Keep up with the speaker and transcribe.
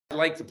I'd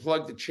like to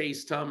plug the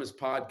Chase Thomas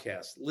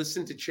podcast.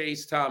 Listen to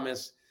Chase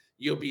Thomas.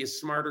 You'll be a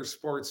smarter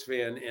sports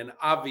fan and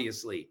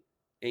obviously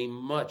a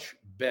much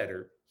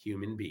better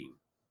human being.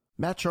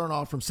 Matt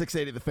Chernoff from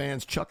 680 The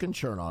Fans, Chuck and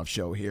Chernoff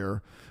Show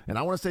here. And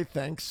I want to say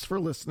thanks for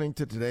listening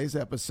to today's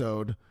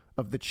episode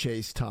of the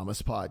Chase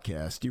Thomas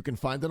podcast. You can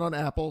find it on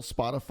Apple,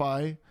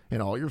 Spotify,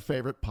 and all your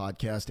favorite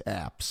podcast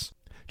apps.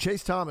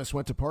 Chase Thomas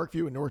went to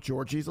Parkview in North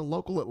Georgia. He's a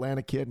local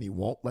Atlanta kid, and he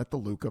won't let the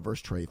Luka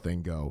versus Trey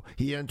thing go.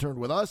 He interned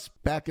with us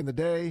back in the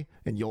day,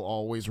 and you'll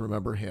always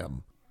remember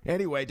him.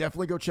 Anyway,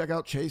 definitely go check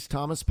out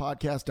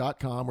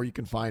ChaseThomasPodcast.com, where you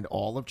can find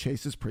all of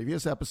Chase's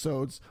previous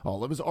episodes,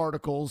 all of his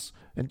articles,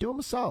 and do him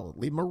a solid.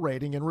 Leave him a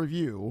rating and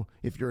review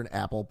if you're an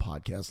Apple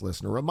Podcast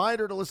listener.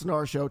 Reminder to listen to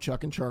our show,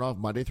 Chuck and Chernoff,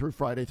 Monday through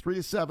Friday, 3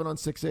 to 7 on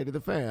 680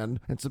 The Fan,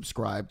 and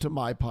subscribe to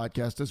my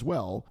podcast as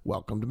well.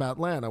 Welcome to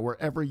Atlanta,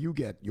 wherever you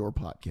get your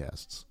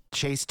podcasts. The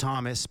Chase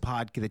Thomas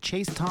Podcast.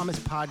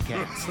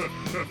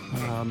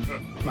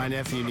 My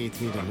nephew needs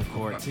me to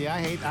record. See,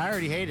 I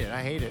already hate it.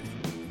 I hate it.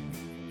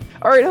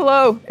 All right,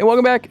 hello, and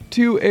welcome back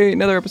to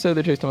another episode of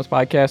the Chase Thomas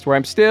Podcast, where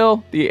I'm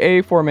still the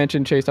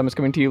aforementioned Chase Thomas,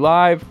 coming to you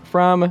live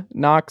from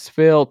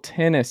Knoxville,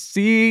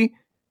 Tennessee,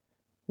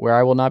 where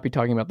I will not be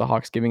talking about the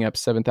Hawks giving up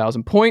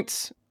 7,000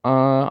 points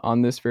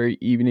on this very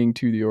evening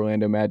to the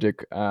Orlando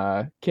Magic.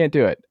 Can't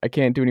do it. I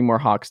can't do any more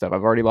Hawks stuff.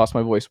 I've already lost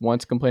my voice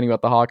once complaining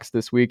about the Hawks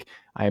this week.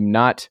 I am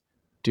not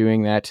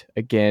doing that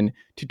again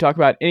to talk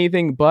about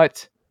anything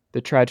but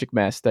the tragic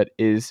mess that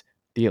is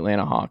the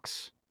Atlanta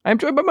Hawks. I'm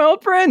joined by my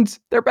old friends.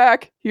 They're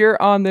back here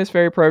on this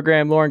very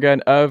program. Lauren Gunn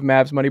of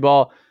Mavs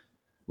Moneyball.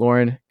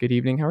 Lauren, good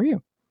evening. How are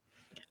you?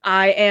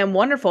 I am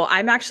wonderful.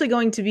 I'm actually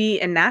going to be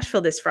in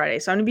Nashville this Friday,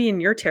 so I'm going to be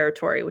in your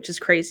territory, which is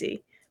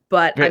crazy.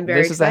 But I'm very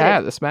excited. This is the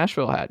hat, the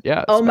Smashville hat.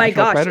 Yeah. Oh my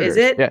gosh, Predators. is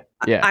it?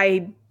 Yeah.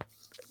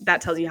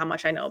 That tells you how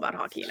much I know about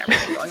hockey and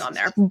everything going on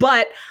there.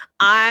 But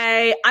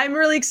I'm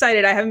really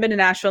excited. I haven't been to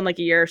Nashville in like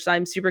a year, so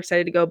I'm super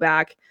excited to go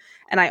back.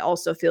 And I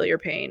also feel your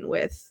pain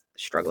with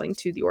struggling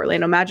to the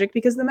Orlando Magic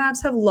because the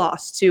Mavs have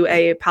lost to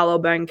a Paolo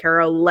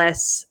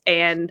Banchero-less,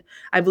 and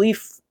I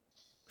believe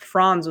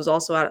Franz was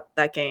also at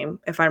that game,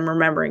 if I'm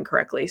remembering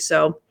correctly.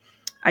 So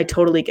I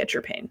totally get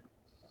your pain.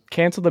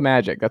 Cancel the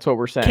Magic. That's what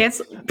we're saying.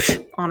 Cancel,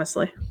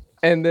 honestly.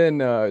 And then,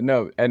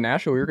 no, at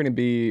Nashville, we were going to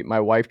be, my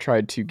wife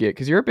tried to get,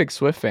 because you're a big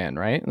Swift fan,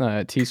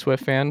 right?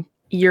 T-Swift fan?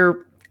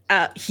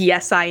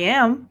 Yes, I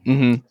am.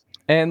 Mm-hmm.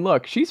 And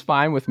look, she's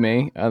fine with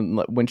me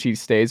when she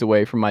stays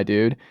away from my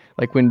dude.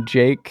 Like when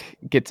Jake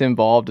gets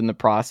involved in the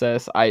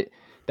process,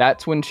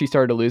 that's when she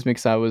started to lose me,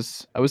 because I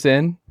was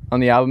in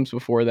on the albums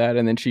before that,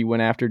 and then she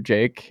went after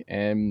Jake,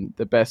 and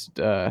the best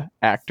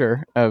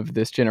actor of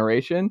this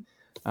generation.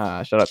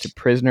 Shout out to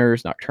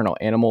Prisoners, Nocturnal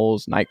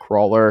Animals,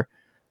 Nightcrawler.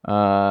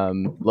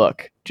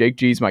 Look, Jake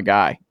G's my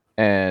guy,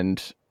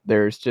 and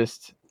there's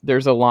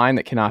a line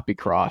that cannot be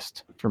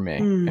crossed for me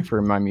and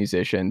for my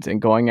musicians.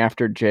 And going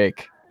after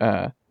Jake,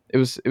 it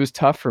was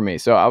tough for me.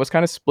 So I was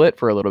kind of split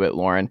for a little bit,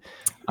 Lauren.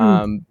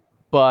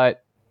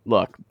 But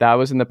look, that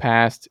was in the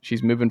past.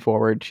 She's moving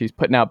forward. She's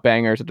putting out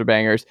bangers after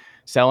bangers,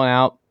 selling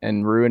out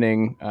and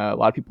ruining a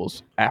lot of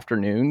people's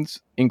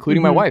afternoons,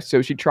 including my wife.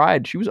 So she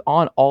tried. She was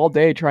on all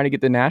day trying to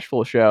get the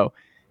Nashville show.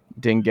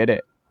 Didn't get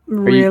it.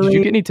 Really? Did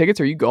you get any tickets?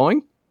 Are you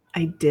going?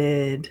 I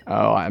did.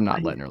 Oh, I'm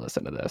not letting her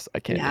listen to this. I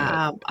can't do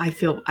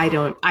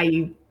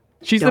it.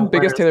 She's the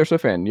biggest Taylor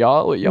Swift fan.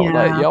 Y'all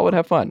would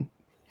have fun.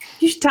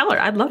 You should tell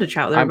her. I'd love to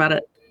chat with her about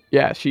it.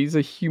 Yeah, she's a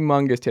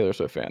humongous Taylor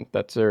Swift fan.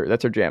 That's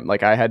her jam.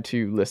 Like, I had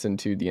to listen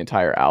to the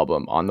entire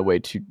album on the way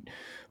to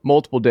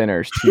multiple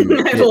dinners to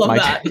I love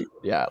that.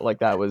 Yeah, like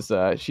that was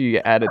she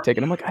had a take,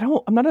 and I'm like,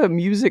 I'm not a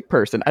music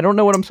person. I don't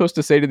know what I'm supposed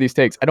to say to these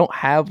takes. I don't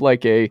have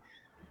I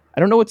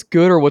don't know what's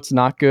good or what's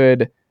not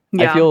good.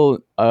 Yeah. I feel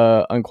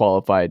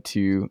unqualified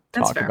to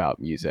talk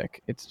about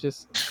music. It's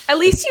just, at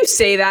least you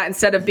say that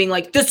instead of being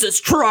like, this is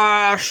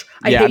trash.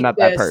 I'm not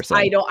that person.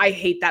 I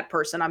hate that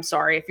person. I'm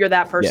sorry. If you're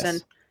that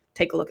person,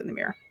 take a look in the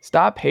mirror.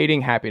 Stop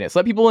hating happiness.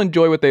 Let people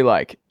enjoy what they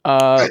like.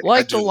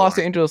 Like the Los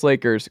Angeles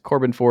Lakers,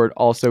 Corban Ford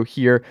also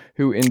here,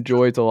 who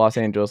enjoys the Los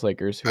Angeles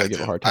Lakers, who I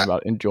give a hard time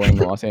about enjoying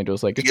the Los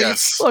Angeles Lakers.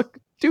 Yes. Look,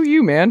 do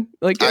you, man?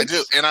 Like, I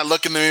do, and I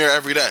look in the mirror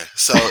every day,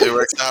 so it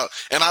works out.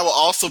 And I will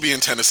also be in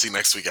Tennessee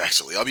next week.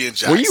 Actually, I'll be in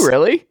Jackson. Were you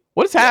really?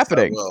 What is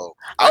happening?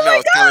 I know,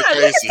 it's kind of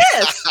crazy.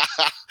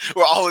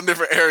 We're all in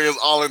different areas,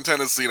 all in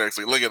Tennessee next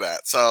week. Look at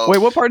that. So, wait,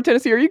 what part of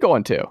Tennessee are you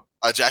going to?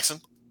 Jackson.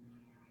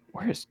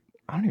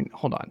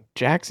 Hold on.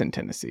 Jackson,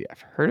 Tennessee. I've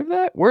heard of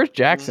that. Where's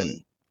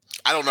Jackson?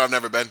 I don't know. I've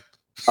never been.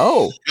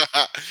 Oh,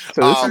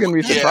 so this is gonna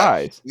be a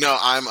surprise. No,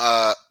 I'm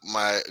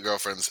my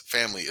girlfriend's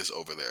family is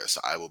over there,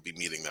 so I will be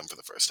meeting them for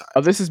the first time.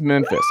 Oh, this is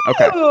Memphis.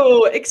 Okay.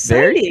 Oh,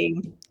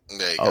 exciting.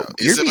 There you go.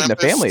 You're meeting the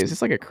family. Is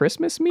this like a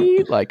Christmas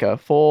meet? Like a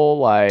full,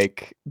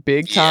 like,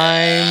 big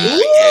time?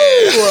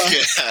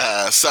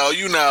 Yeah. So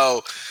you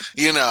know,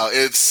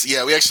 it's we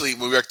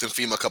worked in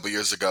FEMA a couple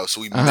years ago,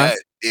 so we met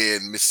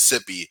in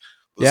Mississippi. It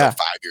was like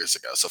 5 years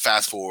ago. So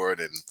fast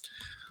forward and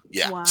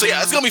Wow. So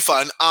it's gonna be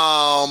fun.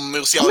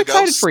 We'll see how I'm it goes.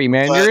 excited for you,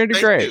 man. You're gonna do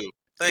great.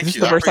 Thank is this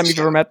you. the first time you've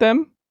ever met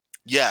them?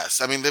 Yes,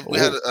 I mean we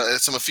had a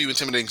few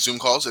intimidating Zoom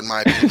calls in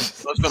my opinion.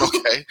 So it's been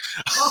okay.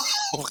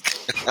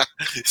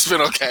 It's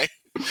been okay.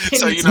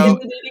 So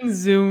intimidating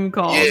Zoom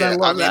calls. Yeah, I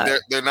love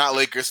that. They're not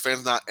Lakers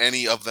fans, not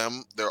any of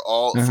them. They're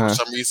all for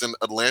some reason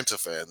Atlanta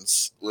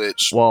fans,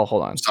 which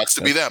hold on, sucks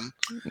to be them.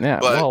 Yeah,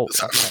 but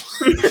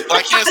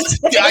I can't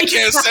say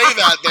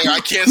that there. I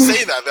can't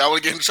say that. I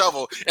would get in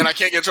trouble, and I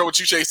can't get in trouble with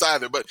you, Chase,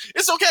 either. But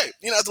it's okay.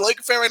 As a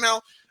Laker fan right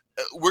now,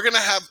 we're gonna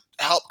have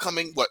help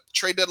coming. What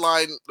trade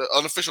deadline? The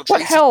unofficial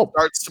trade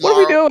starts tomorrow.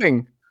 What are we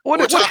doing?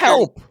 What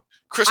help?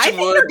 Christian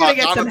Wood,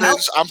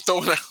 Bogdanovich. I'm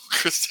throwing out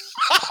Christian.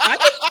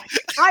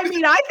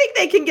 I think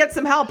they can get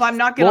some help. I'm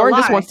not going to lie.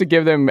 Lauren just wants to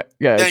give them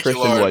Christian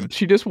Wood.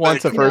 She just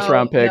wants a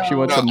first-round pick. She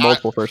wants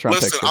multiple first-round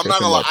picks. Listen, I'm not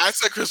going to lie. I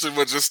said Christian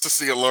Wood just to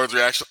see a Lauren's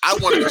reaction. I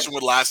wanted Christian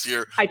Wood last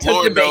year. I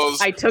took the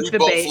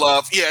bait.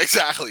 Yeah,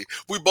 exactly.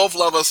 We both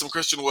love us some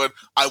Christian Wood.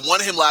 I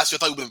wanted him last year.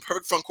 I thought he would be a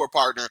perfect front court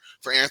partner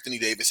for Anthony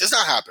Davis. It's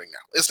not happening now.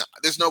 It's not.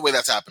 There's no way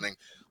that's happening.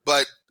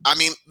 But,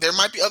 there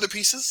might be other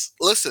pieces.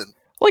 Listen.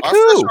 Like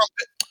who?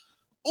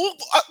 We'll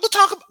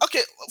talk about, okay,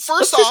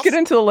 let's just get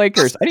into the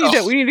Lakers.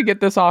 We need to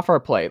get this off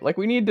our plate. Like,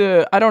 we need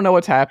to, I don't know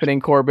what's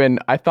happening, Corban.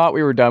 I thought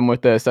we were done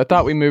with this. I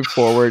thought we moved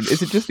forward.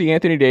 Is it just the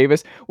Anthony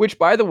Davis? Which,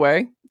 by the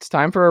way, it's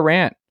time for a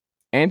rant.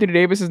 Anthony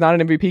Davis is not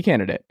an MVP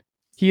candidate.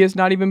 He has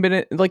not even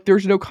been,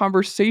 there's no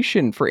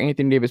conversation for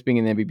Anthony Davis being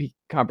in the MVP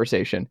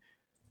conversation.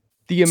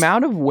 The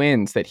amount of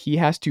wins that he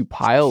has to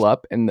pile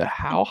up and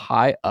how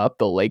high up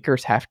the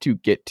Lakers have to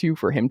get to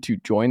for him to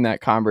join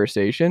that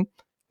conversation,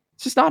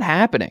 it's just not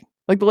happening.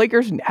 Like, the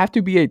Lakers have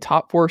to be a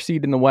top 4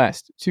 seed in the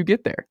West to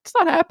get there. It's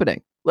not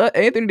happening.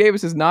 Anthony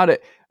Davis is not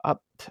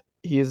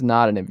he is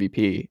not an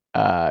MVP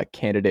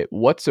candidate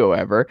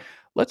whatsoever.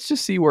 Let's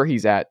just see where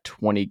he's at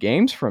 20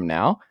 games from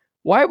now.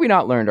 Why have we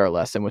not learned our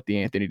lesson with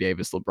the Anthony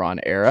Davis LeBron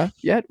era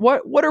yet?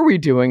 What are we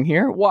doing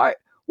here? Why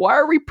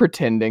are we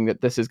pretending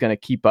that this is going to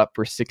keep up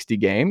for 60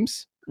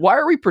 games? Why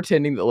are we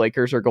pretending that the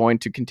Lakers are going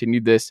to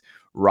continue this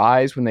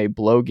rise when they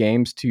blow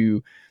games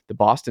to the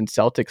Boston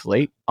Celtics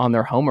late on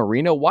their home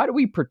arena? Why do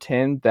we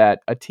pretend that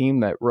a team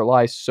that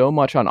relies so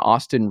much on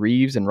Austin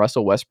Reeves and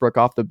Russell Westbrook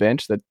off the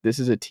bench, that this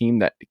is a team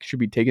that should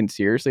be taken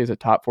seriously as a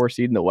top 4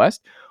 seed in the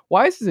West?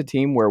 Why is this a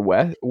team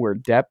where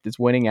depth is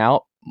winning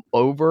out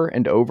over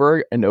and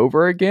over and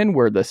over again,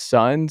 where the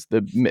Suns,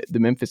 the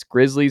Memphis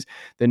Grizzlies,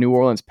 the New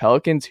Orleans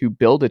Pelicans, who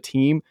build a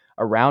team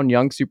around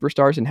young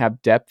superstars and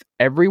have depth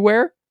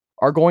everywhere,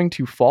 are going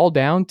to fall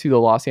down to the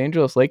Los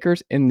Angeles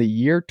Lakers in the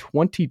year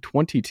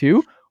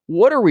 2022?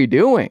 What are we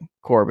doing,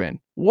 Corban?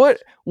 What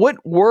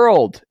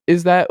world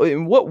is that?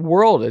 In what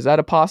world is that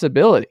a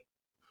possibility?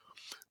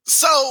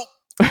 So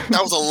that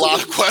was a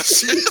lot of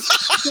questions.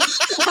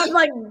 I'm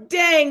like,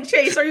 dang,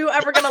 Chase, are you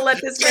ever gonna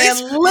let this man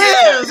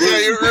live? Yeah,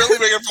 you're really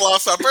making a lot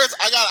of stuff. First,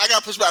 I got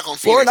to push back on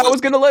Phoenix. Lauren, I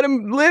was gonna let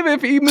him live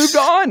if he moved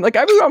on. Like,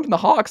 I moved on from the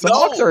Hawks. The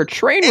Hawks are a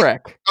train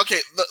wreck. Okay,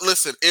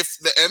 listen. If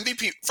the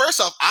MVP,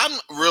 first off, I'm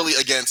really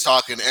against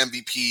talking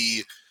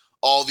MVP,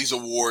 all these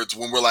awards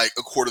when we're like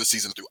a quarter of the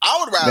season through. I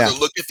would rather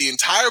look at the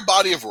entire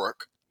body of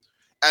work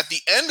at the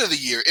end of the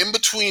year, in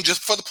between,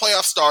 just before the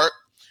playoffs start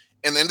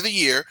and the end of the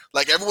year,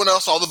 like everyone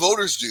else, all the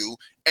voters do,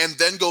 and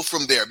then go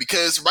from there.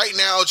 Because right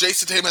now,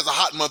 Jason Tatum has a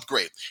hot month,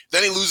 great.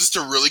 Then he loses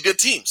to really good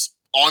teams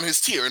on his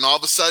tier, and all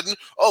of a sudden,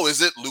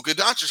 is it Luka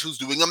Doncic who's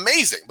doing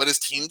amazing, but his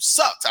team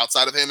sucks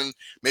outside of him and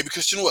maybe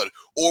Christian Wood?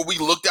 Or we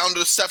look down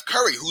to Steph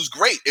Curry, who's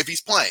great if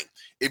he's playing.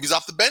 If he's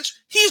off the bench,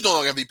 he's no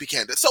longer MVP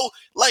candidate. So,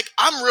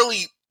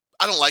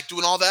 I don't like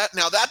doing all that.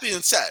 Now, that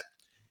being said,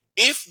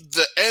 if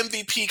the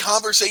MVP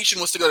conversation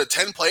was to go to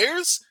 10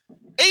 players,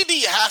 AD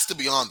has to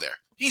be on there.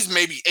 He's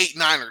maybe 8,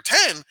 9, or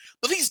 10,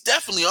 but he's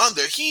definitely on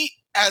there. He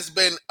has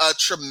been a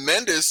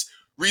tremendous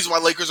reason why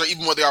Lakers are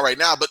even where they are right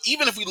now. But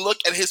even if we look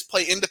at his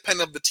play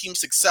independent of the team's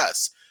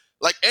success,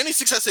 any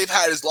success they've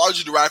had is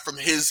largely derived from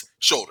his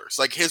shoulders,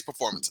 his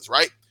performances,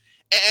 right?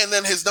 And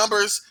then his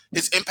numbers,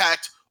 his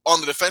impact on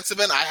the defensive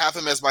end, I have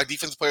him as my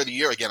defensive player of the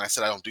year. Again, I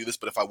said I don't do this,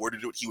 but if I were to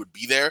do it, he would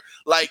be there.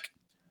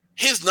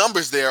 His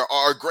numbers there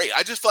are great.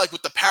 I just feel like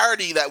with the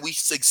parity that we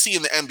see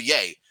in the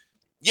NBA,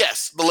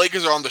 yes, the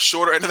Lakers are on the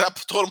shorter end of that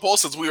totem pole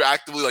since we were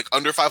actively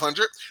under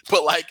 500.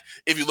 But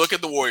if you look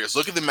at the Warriors,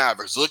 look at the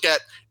Mavericks, look at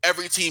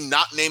every team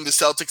not named the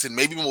Celtics and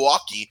maybe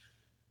Milwaukee,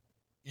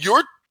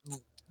 your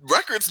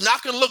record's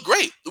not going to look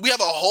great. We have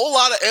a whole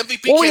lot of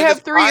MVP candidates. Well, we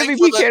have 3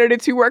 MVP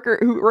candidates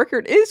whose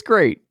record is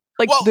great.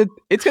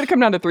 It's going to come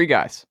down to 3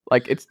 guys.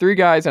 It's 3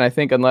 guys, and I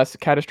think unless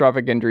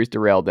catastrophic injuries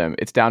derail them,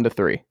 it's down to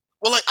 3.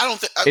 Well, I don't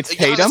think it's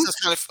Tatum.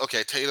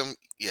 Tatum,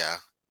 yeah.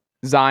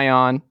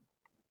 Zion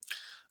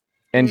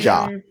and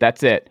Ja.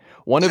 That's it.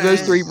 One of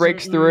those 3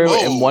 breaks through,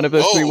 and one of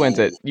those 3 wins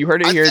it. You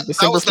heard it here,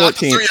 December 14th. Not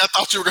the 3 I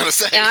thought you were going to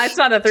say. Yeah, it's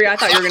not the 3 I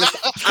thought you were going to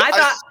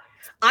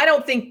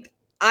say.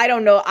 I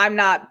don't know. I'm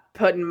not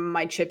putting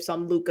my chips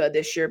on Luka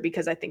this year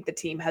because I think the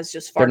team has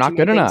just far too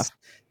many things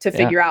to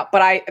figure out.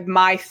 But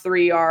my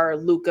 3 are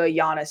Luka,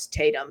 Giannis,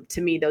 Tatum.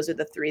 To me, those are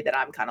the 3 that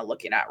I'm kind of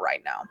looking at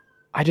right now.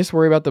 I just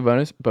worry about the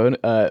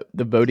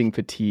voting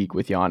fatigue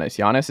with Giannis.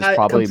 Giannis is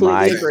probably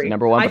my agree.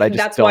 number one, but I just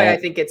that's don't. why I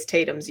think it's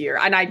Tatum's year.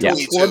 And I told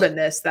Corban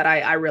this, that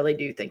I really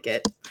do think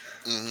it.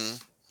 Mm-hmm.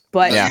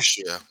 But no,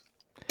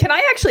 can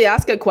I actually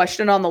ask a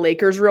question on the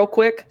Lakers real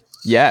quick?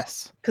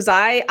 Yes. Because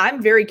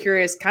I'm very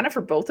curious, kind of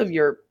for both of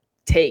your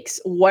takes.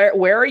 Where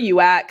are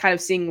you at kind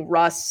of seeing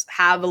Russ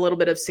have a little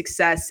bit of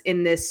success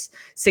in this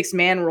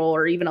 6-man role,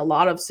 or even a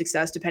lot of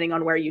success depending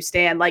on where you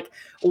stand? Like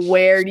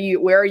where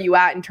are you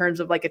at in terms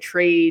of like a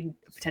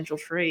potential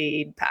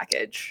trade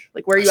package?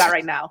 Like where are you at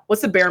right now?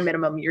 What's the bare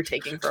minimum you're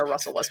taking for a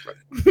Russell Westbrook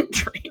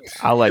trade?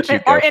 I'll let you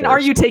go and are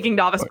you taking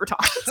Davis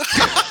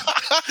Bertans?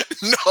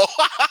 No.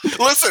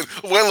 Listen,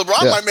 when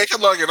LeBron might make him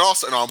like an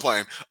all-star, no, I'm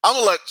playing. I'm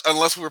gonna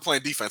unless we were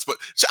playing defense, but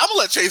I'm gonna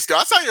let Chase go.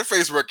 I saw your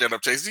face working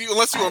up, Chase.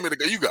 Unless you want me to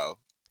go, you go.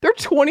 They're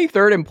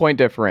 23rd in point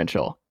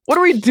differential. What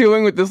are we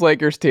doing with this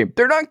Lakers team?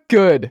 They're not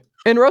good.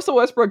 And Russell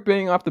Westbrook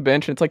being off the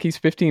bench, it's like he's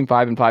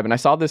 15-5-5. And I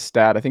saw this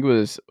stat, I think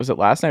was it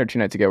last night or 2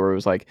 nights ago, where it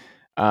was like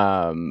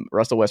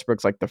Russell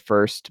Westbrook's like the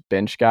first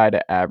bench guy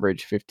to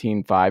average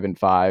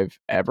 15-5-5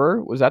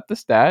 ever. Was that the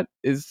stat?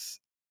 It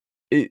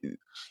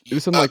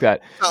was something like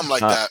that. Something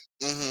like that.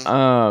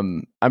 Mm-hmm.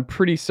 I'm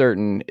pretty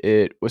certain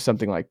it was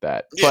something like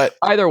that. Yeah. But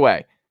either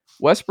way,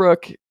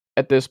 Westbrook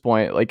at this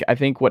point, like I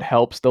think what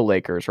helps the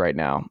Lakers right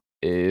now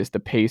is the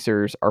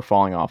Pacers are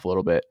falling off a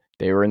little bit.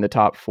 They were in the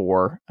top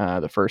 4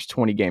 the first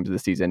 20 games of the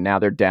season. Now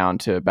they're down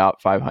to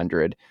about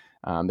 500.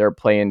 They're a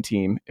play-in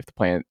team if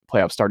the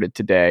playoffs started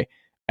today.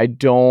 Any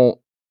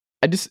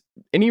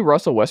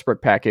Russell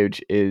Westbrook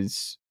package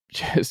is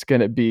just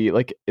going to be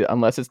like,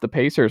 unless it's the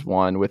Pacers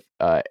one with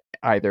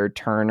either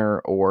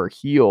Turner or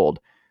Hield,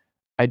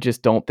 I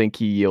just don't think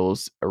he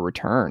yields a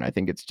return. I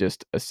think it's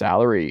just a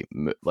salary,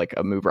 like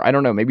a mover. I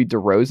don't know, maybe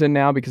DeRozan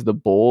now because the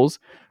Bulls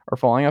are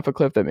falling off a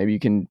cliff, that maybe you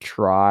can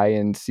try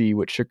and see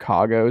what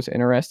Chicago's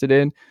interested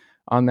in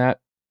on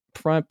that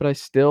front. But I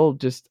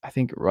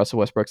think Russell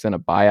Westbrook's then a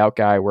buyout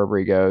guy wherever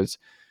he goes.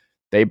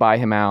 They buy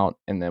him out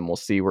and then we'll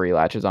see where he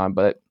latches on.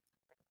 But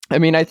I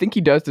mean, I think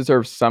he does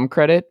deserve some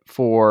credit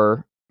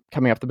for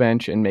coming off the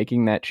bench and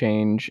making that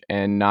change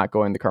and not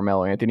going the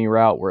Carmelo Anthony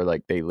route where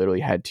like they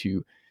literally had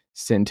to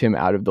send him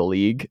out of the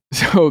league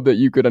so that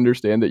you could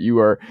understand that you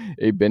are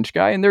a bench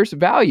guy. And there's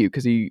value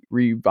because he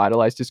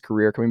revitalized his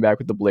career coming back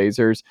with the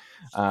Blazers.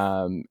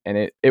 And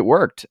it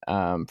worked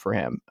for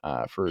him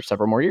for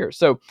several more years.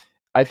 So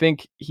I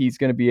think he's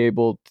going to be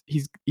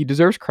he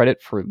deserves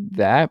credit for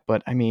that.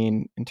 But I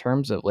mean, in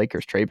terms of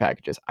Lakers trade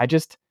packages, I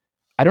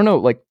don't know,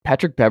 like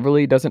Patrick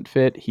Beverley doesn't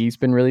fit. He's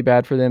been really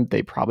bad for them.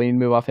 They probably need to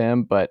move off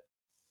him, but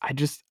I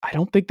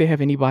don't think they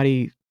have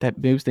anybody that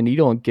moves the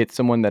needle and gets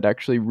someone that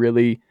actually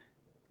really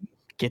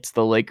gets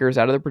the Lakers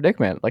out of the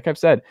predicament. Like I've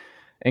said,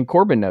 and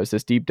Corban knows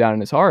this deep down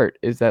in his heart,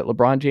 is that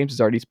LeBron James has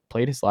already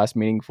played his last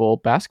meaningful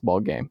basketball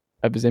game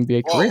of his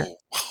NBA career.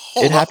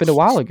 It happened a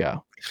while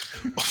ago.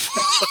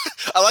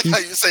 I like how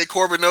you say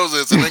Corban knows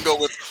this and then go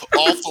with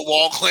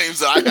off-the-wall claims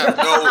that I have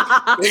no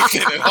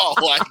thinking at all.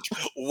 Like,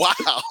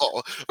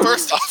 wow.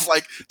 First off,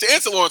 like, to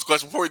answer Lauren's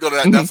question, before we go to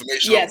that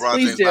defamation of LeBron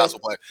James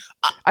basketball play.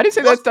 I didn't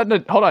say that's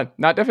not, hold on,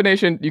 not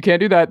defamation. You can't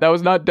do that. That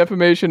was not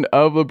defamation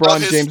of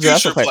LeBron James'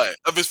 basketball play.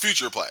 Of his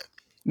future play.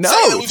 No,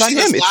 it's not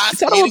him.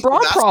 It's not a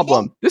LeBron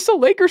problem. This is a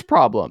Lakers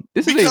problem.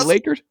 This is a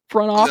Lakers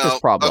front office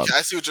problem. Okay,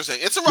 I see what you're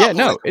saying. It's a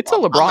it's a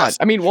LeBron.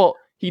 I mean, well,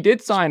 he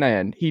did sign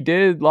in. He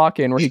did lock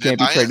in where he can't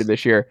be traded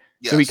this year.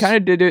 Yes. So he kind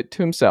of did it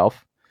to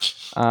himself.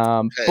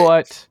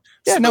 But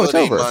yeah, no, it's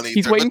over.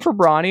 He's waiting for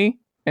Bronny,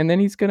 and then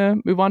he's gonna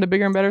move on to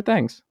bigger and better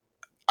things.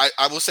 I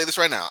will say this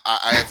right now.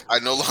 I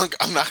no longer.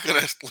 I'm not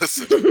gonna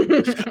listen.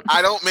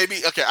 I don't.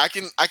 Maybe okay. I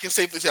can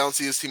safely say I don't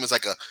see this team as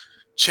like a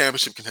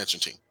championship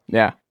contention team.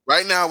 Yeah.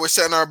 Right now, we're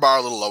setting our bar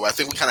a little low. I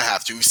think we kind of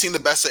have to. We've seen the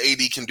best that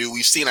AD can do.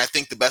 We've seen, I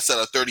think, the best that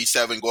a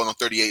 37 going on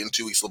 38 in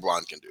 2 weeks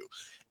LeBron can do,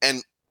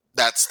 and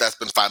that's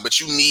been fine. But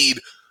you need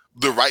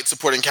the right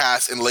supporting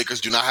cast, and the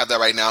Lakers do not have that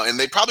right now, and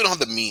they probably don't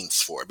have the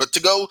means for it. But to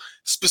go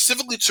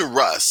specifically to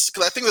Russ,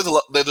 because I think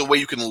there's a way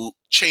you can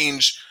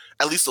change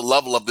at least the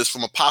level of this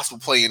from a possible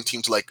play-in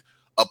team to like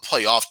a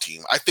playoff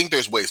team. I think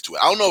there's ways to it.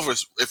 I don't know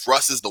if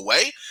Russ is the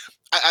way.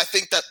 I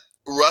think that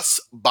Russ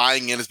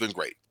buying in has been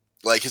great.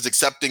 Like his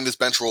accepting this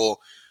bench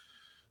role,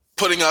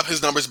 putting up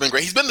his numbers has been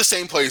great. He's been the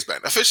same player he's been.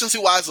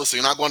 Efficiency-wise, listen,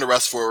 you're not going to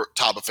Russ for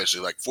top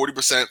efficiency. Like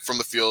 40% from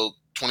the field,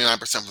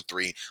 29% from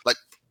 3. Like,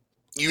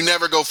 you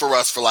never go for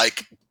Russ for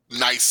like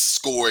nice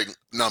scoring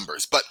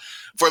numbers, but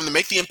for him to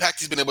make the impact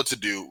he's been able to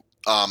do,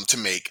 to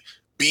make,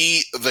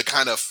 be the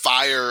kind of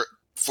fire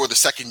for the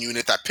second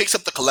unit that picks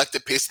up the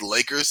collective pace of the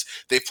Lakers.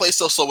 They play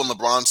so slow when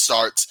LeBron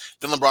starts,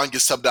 then LeBron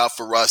gets subbed out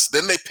for Russ,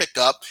 then they pick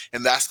up,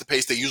 and that's the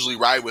pace they usually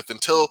ride with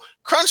until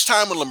crunch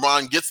time when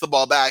LeBron gets the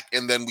ball back,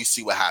 and then we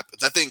see what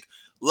happens. I think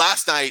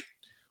last night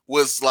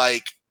was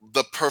like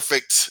the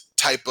perfect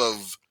type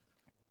of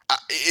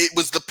it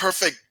was the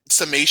perfect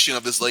summation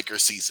of this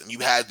Lakers season. You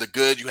had the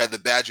good, you had the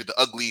bad, you had the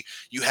ugly,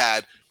 you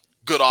had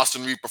good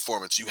Austin Reed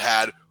performance, you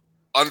had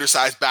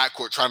undersized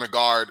backcourt trying to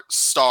guard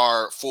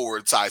star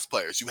forward size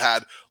players. You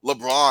had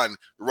LeBron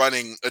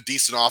running a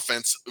decent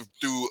offense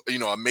through,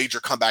 a major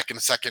comeback in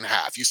the second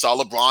half. You saw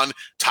LeBron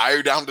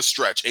tire down the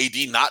stretch,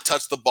 AD not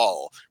touch the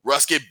ball,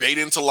 Russ get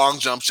baited into long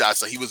jump shots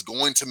that he was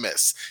going to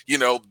miss,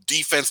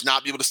 defense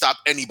not be able to stop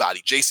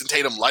anybody. Jason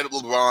Tatum light up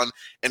LeBron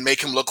and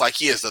make him look like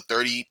he is a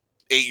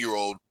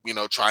 38-year-old,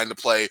 trying to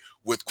play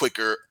with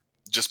quicker,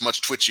 just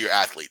much twitchier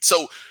athletes.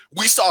 So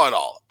we saw it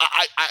all.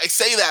 I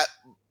say that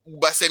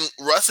by saying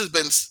Russ has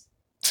been,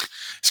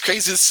 it's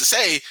crazy to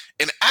say,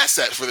 an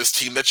asset for this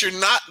team that you're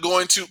not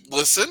going to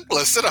listen.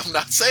 I'm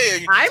not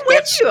saying. I'm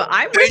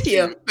with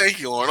you. Thank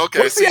you, Lauren. Okay.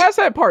 What's the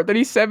asset part? That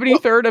he's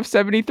 73rd of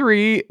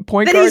 73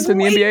 point guards in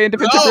the NBA in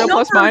defensive real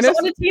plus minus?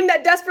 On a team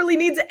that desperately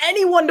needs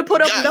anyone to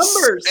put up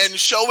numbers. And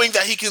showing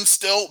that he can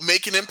still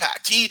make an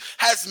impact. He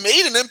has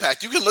made an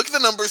impact. You can look at the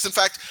numbers. In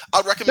fact,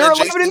 I'd recommend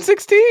They're 11 and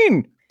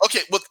 16. Okay.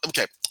 Well,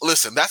 okay.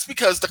 Listen, that's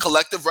because the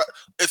collective,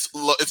 it's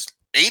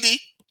AD,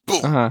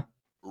 boom.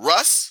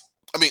 Russ,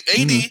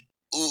 AD,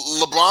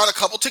 LeBron a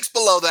couple ticks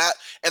below that,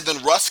 and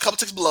then Russ a couple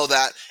ticks below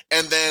that,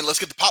 and then let's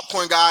get the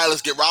popcorn guy,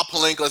 let's get Rob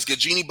Pelinka, let's get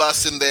Jeannie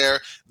Buss in there.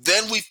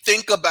 Then we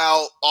think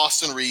about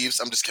Austin Reeves.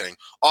 I'm just kidding.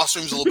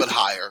 Austin Reeves is a little bit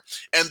higher.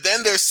 And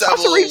then there's several.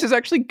 Austin Reeves is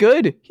actually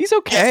good. He's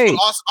okay.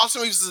 Yes,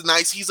 Austin Reeves is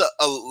nice. He's a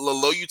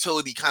low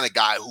utility kind of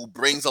guy who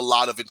brings a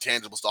lot of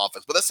intangibles to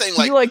offense. But that's saying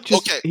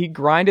he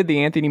grinded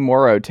the Anthony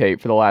Morrow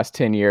tape for the last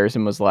 10 years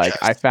and was like,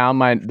 I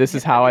found this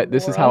is how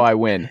I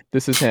win.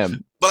 This is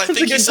him. But I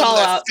think he's someone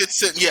that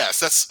fits in. Yes,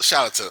 that's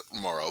shout out to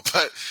Morrow.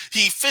 But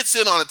he fits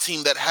in on a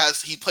team that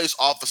he plays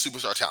off of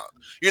superstar talent.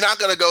 You're not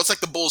going to go, it's like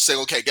the Bulls saying,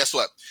 okay, guess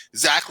what?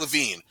 Zach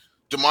LaVine,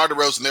 DeMar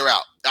DeRozan, they're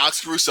out.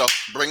 Alex Caruso,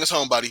 bring us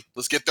home, buddy.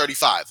 Let's get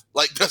 35.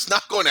 That's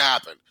not going to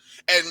happen.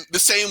 And the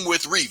same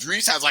with Reeves.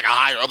 Reeves has a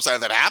higher upside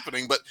of that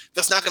happening, but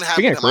that's not going to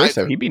happen. Speaking of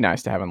Caruso, he'd be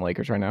nice to have in the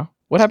Lakers right now.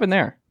 What happened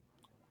there?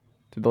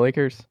 To the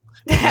Lakers?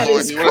 That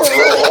is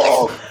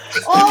cool.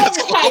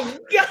 Oh my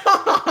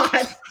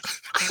God.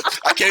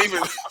 I can't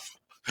even.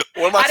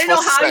 I don't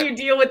know how you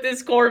deal with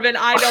this, Corban.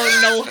 I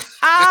don't know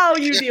how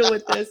you deal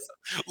with this.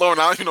 Lauren,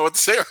 I don't even know what to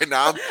say right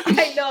now.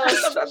 I know.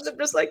 Sometimes I'm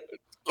just like,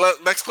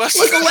 next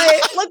question. Look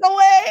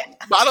away.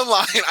 Bottom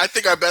line, I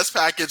think our best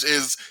package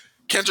is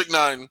Kendrick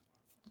Nunn,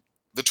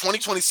 the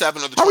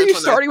 2027 or the 2029. How are you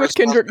starting with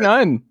Kendrick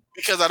Nunn?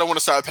 Because I don't want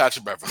to start with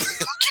Patrick Beverly.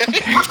 Okay.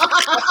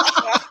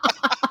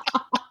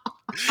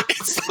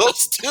 It's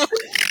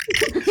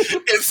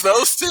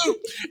those two.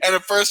 And a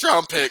first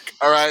round pick.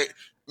 All right.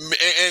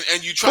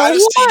 And you try to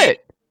see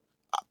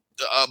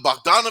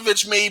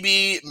Bogdanovich,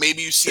 maybe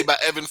you see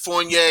about Evan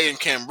Fournier and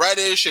Cam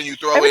Reddish, and you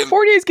throw Evan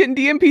Fournier's getting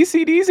DMP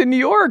CDs in New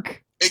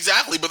York.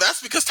 Exactly, but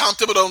that's because Tom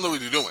Thibodeau don't know what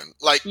he's doing.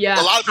 A lot of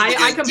people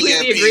I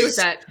completely DMPs. agree with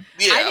that.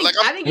 Yeah,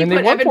 I think you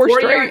put Evan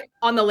Fournier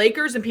on the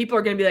Lakers, and people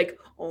are going to be like,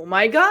 "Oh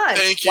my God,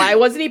 why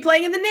wasn't he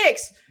playing in the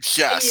Knicks?"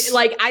 Yes,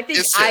 I think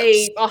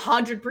I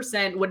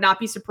 100% would not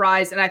be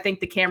surprised, and I think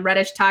the Cam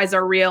Reddish ties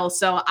are real.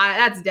 So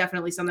that's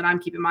definitely something I'm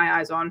keeping my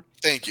eyes on.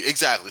 Thank you.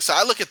 Exactly. So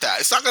I look at that.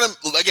 It's not going to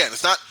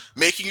it's not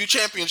making you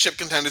championship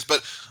contenders,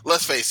 but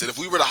let's face it. If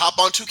we were to hop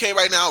on 2K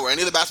right now or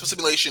any of the basketball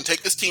simulation,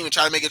 take this team and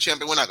try to make a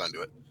champion, we're not going to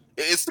do it.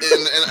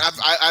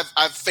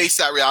 I've faced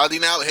that reality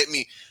now. It hit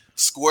me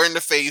square in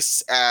the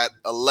face at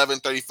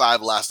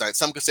 11:35 last night.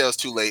 Some could say I was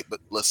too late, but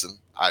listen,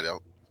 I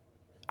don't.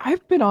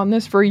 I've been on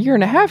this for a year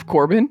and a half,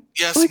 Corban.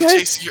 Yes,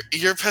 Chase,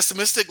 you're a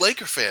pessimistic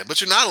Laker fan,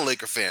 but you're not a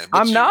Laker fan.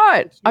 I'm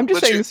not. I'm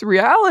just saying this is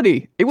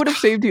reality. It would have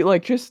saved you,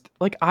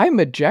 I'm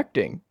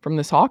ejecting from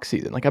this Hawks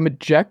season. I'm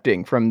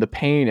ejecting from the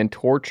pain and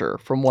torture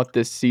from what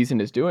this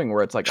season is doing,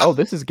 where it's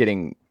this is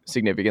getting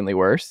significantly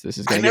worse. This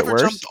is going to get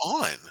worse. I never jumped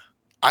on.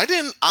 I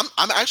didn't. I'm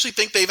actually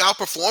think they've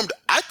outperformed.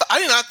 I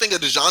did not think of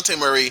DeJounte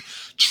Murray,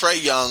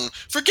 Trae Young.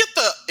 Forget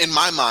in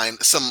my mind,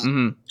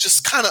 some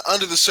just kind of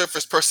under the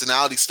surface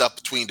personality stuff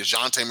between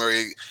DeJounte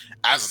Murray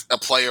as a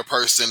player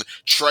person,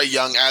 Trae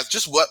Young as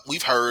just what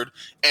we've heard,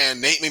 and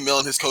Nate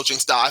McMillan, his coaching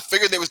style. I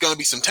figured there was going to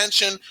be some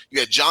tension.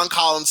 You had John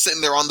Collins sitting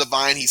there on the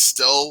vine. He's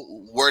still,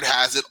 word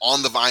has it,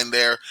 on the vine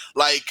there.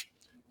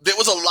 There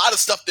was a lot of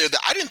stuff there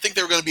that I didn't think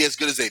they were going to be as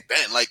good as they've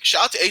been.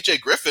 Shout out to AJ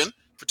Griffin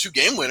for 2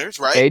 game winners,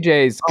 right?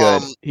 AJ's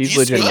good. He's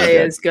legitimately good.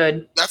 AJ is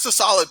good. That's a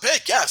solid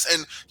pick, yes.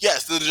 And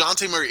yes, the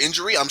DeJounte Murray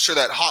injury, I'm sure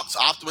that Hawks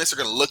optimists are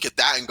going to look at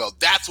that and go,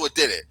 that's what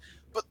did it.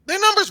 But their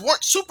numbers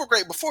weren't super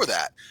great before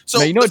that. So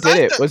no, what did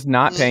it was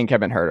not paying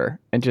Kevin Huerter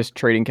and just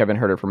trading Kevin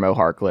Huerter for Mo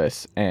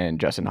Harkless and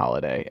Justin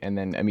Holiday, and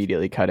then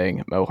immediately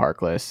cutting Mo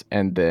Harkless,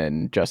 and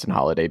then Justin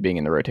Holiday being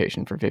in the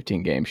rotation for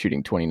 15 games,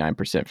 shooting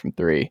 29% from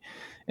 3,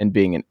 and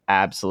being an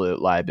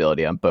absolute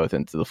liability on both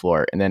ends of the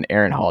floor. And then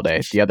Aaron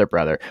Holiday, the other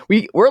brother.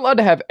 We're allowed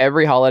to have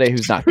every Holiday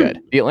who's not good.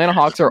 The Atlanta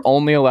Hawks are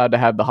only allowed to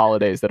have the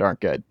Holidays that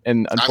aren't good.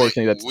 And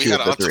unfortunately, that's 2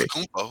 of the 3.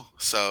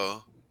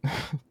 So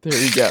there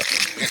you go.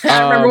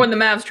 I remember when the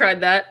Mavs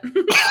tried that.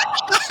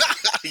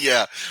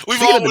 Yeah,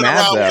 we've all tried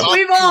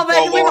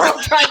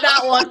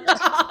that one.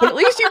 But at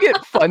least you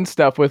get fun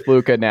stuff with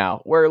Luka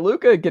now, where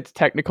Luka gets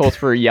technicals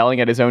for yelling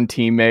at his own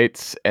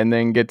teammates and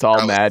then gets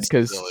all mad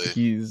because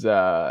he's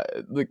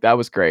look, that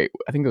was great.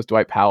 I think it was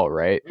Dwight Powell,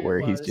 right? Where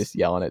he's just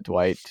yelling at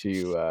Dwight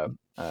to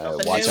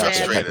watch out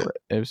for that.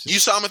 It was just... You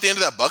saw him at the end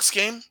of that Bucks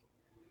game?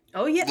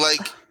 Oh yeah. Like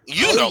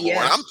Lauren,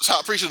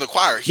 I'm preaching to the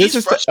choir. He's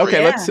frustrated.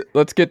 Okay,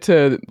 let's get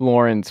to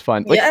Lauren's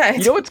fun. Like,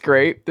 you know what's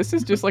great? This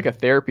is just like a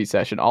therapy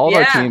session. All of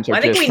our teams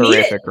are just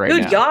horrific right now.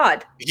 Good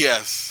God.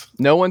 Yes.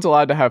 No one's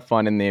allowed to have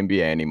fun in the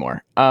NBA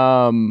anymore.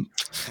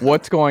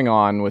 What's going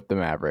on with the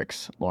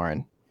Mavericks,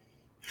 Lauren?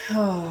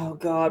 Oh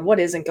God, what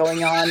isn't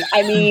going on?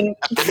 I mean,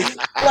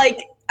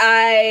 like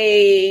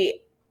I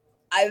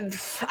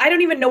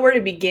don't even know where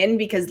to begin,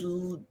 because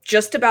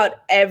just about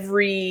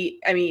everything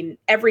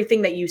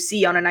that you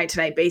see on a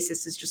night-to-night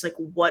basis is just like,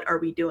 what are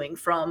we doing?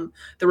 From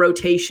the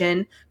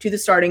rotation to the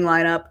starting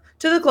lineup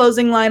to the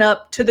closing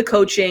lineup to the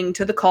coaching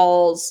to the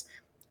calls.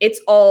 It's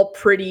all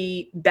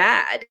pretty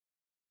bad.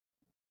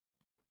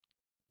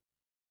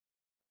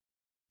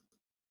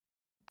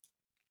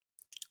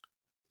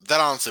 That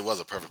honestly was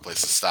a perfect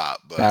place to stop.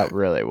 But that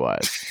really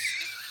was.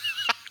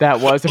 That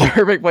was a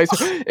perfect place.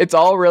 It's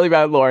all really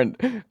bad, Lauren.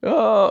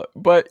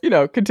 But,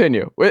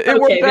 continue.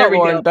 It worked out,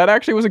 Lauren. Go. That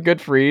actually was a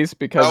good freeze,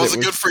 because that was a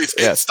good freeze.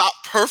 It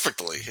stopped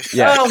perfectly.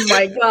 Yeah. Oh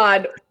my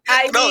God.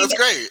 It's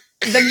great.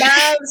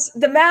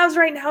 The Mavs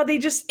right now,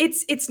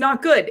 it's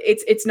not good.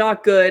 It's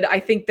not good.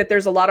 I think that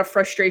there's a lot of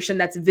frustration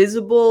that's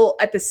visible.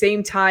 At the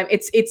same time,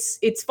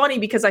 it's funny,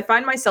 because I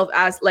find myself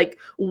as like,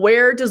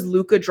 where does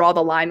Luka draw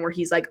the line where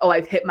he's like, oh,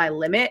 I've hit my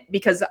limit?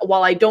 Because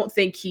while I don't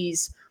think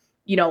he's,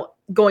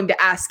 going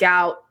to ask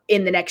out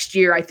in the next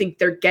year, I think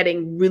they're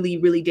getting really,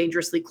 really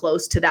dangerously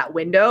close to that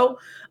window.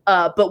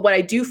 But what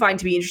I do find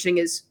to be interesting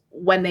is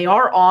when they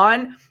are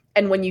on,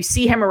 and when you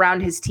see him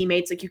around his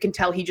teammates, like, you can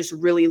tell he just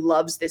really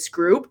loves this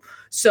group.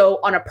 So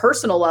on a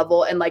personal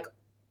level, and like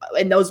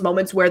in those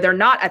moments where they're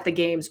not at the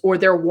games or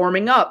they're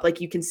warming up, like,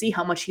 you can see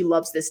how much he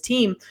loves this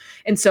team.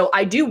 And so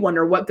I do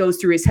wonder what goes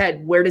through his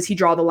head. Where does he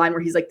draw the line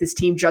where he's like, this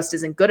team just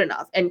isn't good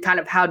enough? And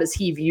kind of how does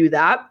he view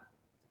that?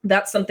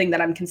 That's something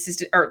that I'm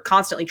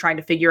constantly trying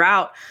to figure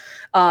out.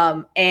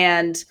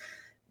 And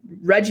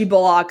Reggie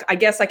Bullock, I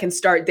guess I can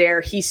start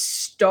there. He's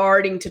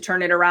starting to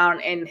turn it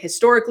around, and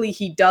historically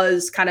he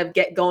does kind of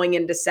get going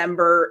in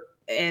December,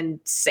 and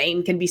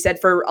same can be said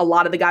for a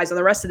lot of the guys on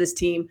the rest of this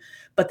team,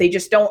 but they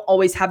just don't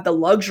always have the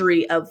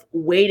luxury of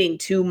waiting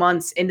 2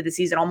 months into the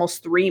season,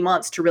 almost 3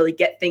 months, to really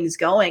get things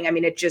going. I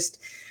mean, it's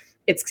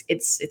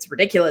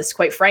ridiculous,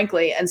 quite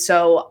frankly. And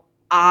so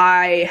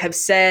I have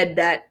said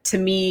that, to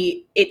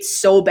me, it's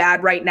so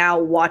bad right now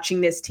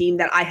watching this team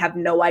that I have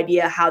no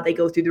idea how they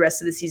go through the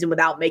rest of the season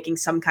without making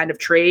some kind of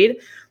trade.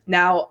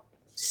 Now,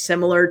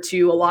 similar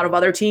to a lot of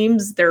other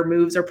teams, their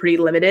moves are pretty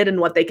limited in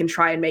what they can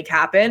try and make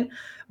happen.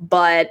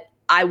 But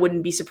I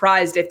wouldn't be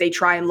surprised if they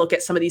try and look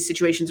at some of these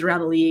situations around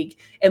the league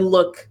and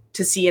look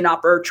to see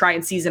try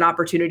and seize an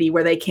opportunity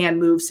where they can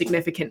move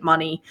significant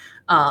money,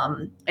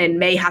 and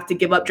may have to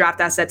give up draft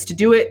assets to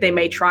do it. They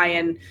may try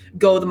and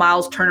go the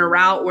Miles Turner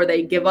route where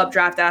they give up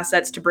draft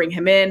assets to bring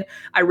him in.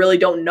 I really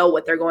don't know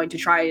what they're going to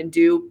try and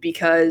do,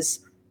 because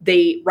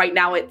right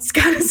now it's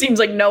kind of seems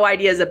like no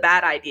idea is a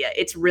bad idea.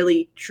 It's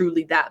really,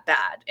 truly that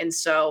bad. And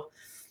so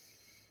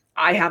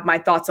I have my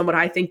thoughts on what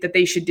I think that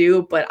they should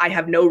do, but I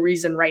have no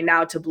reason right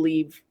now to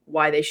believe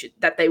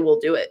that they will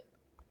do it.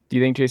 Do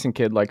you think Jason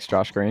Kidd likes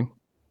Josh Green?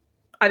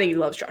 I think he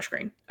loves Josh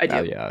Green. I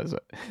do. Yeah,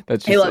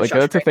 that's just like,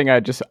 that's the thing. I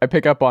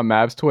pick up on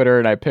Mavs Twitter,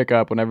 and I pick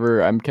up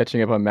whenever I'm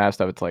catching up on Mavs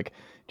stuff. It's like,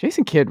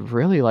 Jason Kidd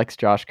really likes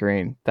Josh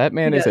Green. That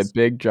man is a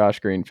big Josh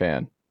Green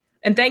fan.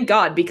 And thank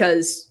God,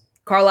 because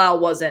Carlisle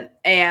wasn't.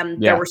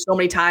 And there were so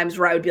many times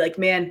where I would be like,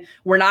 man,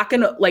 we're not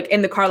going to, like,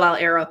 in the Carlisle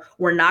era,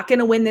 we're not going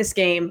to win this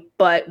game.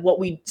 But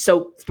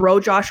so throw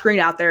Josh Green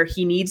out there.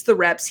 He needs the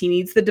reps. He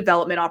needs the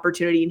development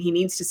opportunity, and he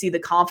needs to see the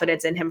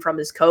confidence in him from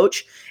his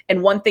coach.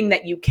 And one thing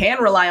that you can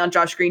rely on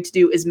Josh Green to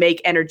do is make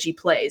energy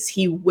plays.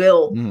 He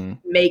will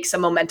make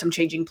some momentum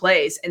changing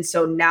plays. And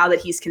so now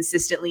that he's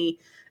consistently,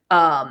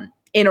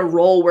 in a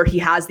role where he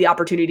has the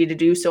opportunity to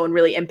do so and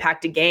really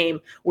impact a game,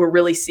 we're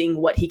really seeing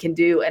what he can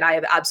do. And I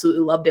have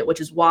absolutely loved it,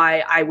 which is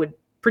why I would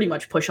pretty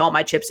much push all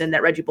my chips in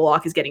that Reggie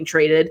Bullock is getting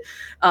traded,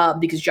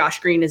 because Josh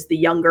Green is the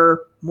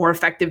younger, more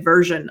effective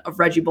version of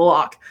Reggie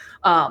Bullock.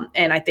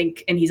 And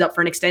he's up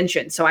for an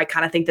extension. So I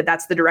kind of think that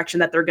that's the direction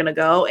that they're going to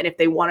go. And if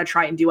they want to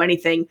try and do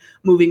anything,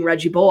 moving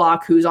Reggie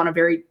Bullock, who's on a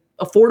very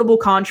affordable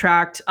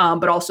contract,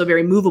 but also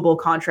very movable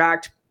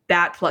contract,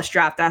 that plus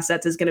draft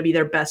assets is going to be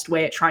their best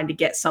way at trying to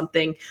get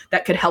something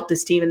that could help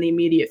this team in the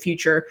immediate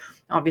future.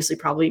 Obviously,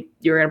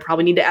 you're going to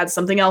probably need to add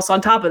something else on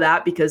top of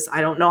that, because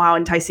I don't know how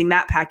enticing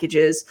that package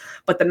is.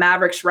 But the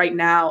Mavericks right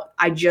now,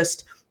 I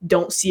just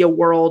don't see a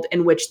world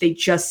in which they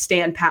just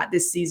stand pat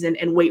this season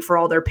and wait for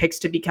all their picks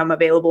to become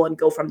available and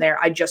go from there.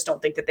 I just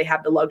don't think that they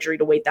have the luxury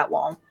to wait that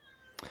long.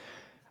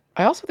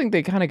 I also think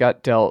they kind of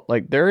got dealt,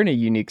 like, they're in a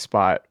unique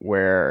spot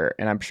where,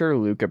 and I'm sure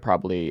Luka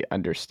probably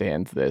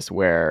understands this,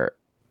 where,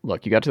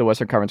 look, you got to the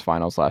Western Conference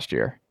Finals last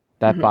year.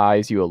 That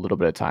buys you a little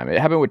bit of time. It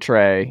happened with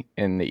Trey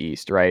in the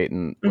East, right?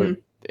 And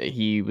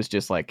he was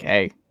just like,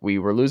 hey, we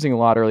were losing a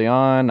lot early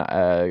on.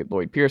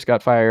 Lloyd Pierce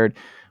got fired.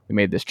 We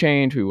made this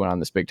change. We went on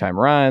this big time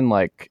run.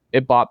 Like,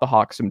 it bought the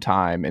Hawks some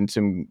time and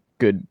some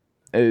good,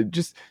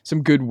 just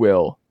some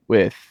goodwill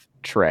with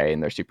Trey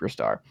and their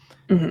superstar.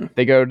 Mm-hmm.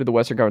 They go to the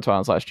Western Conference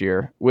Finals last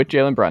year with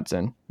Jalen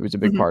Brunson, who was a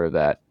big part of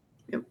that.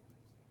 Yep.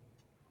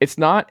 It's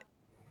not,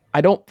 I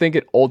don't think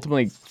it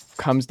ultimately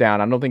comes down.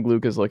 I don't think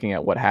Luka's looking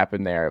at what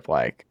happened there of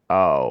like,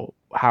 oh,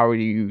 how are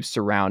you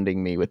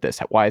surrounding me with this?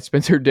 Why is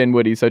Spencer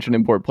Dinwiddie such an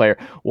important player?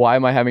 Why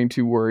am I having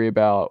to worry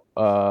about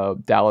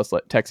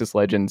Texas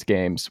Legends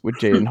games with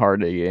Jaden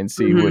Hardy and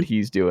see what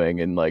he's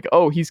doing? And like,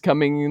 oh, he's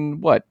coming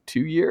in what,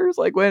 2 years?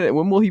 Like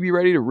when will he be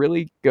ready to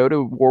really go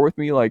to war with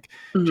me like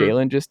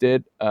Jalen just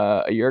did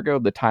a year ago?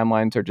 The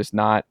timelines are just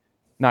not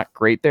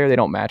great there. They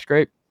don't match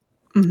great.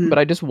 But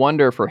I just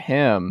wonder for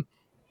him,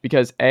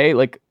 because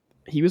like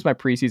he was my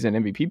preseason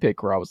MVP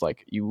pick where I was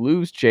like, you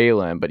lose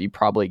Jalen, but you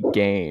probably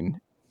gain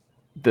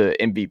the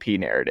MVP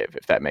narrative,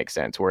 if that makes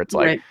sense, where it's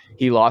like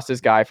he lost his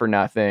guy for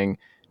nothing.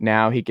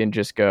 Now he can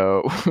just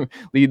go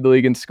lead the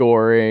league in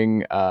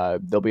scoring.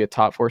 They'll be a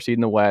top 4 seed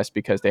in the West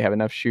because they have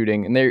enough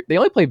shooting, and they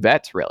only play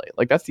vets really.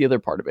 Like that's the other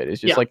part of it.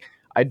 It's just like,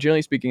 I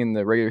generally speaking in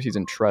the regular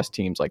season trust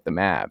teams like the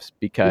Mavs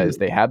because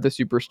they have the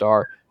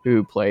superstar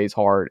who plays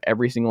hard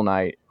every single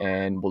night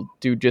and will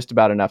do just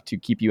about enough to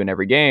keep you in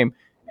every game.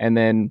 And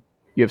then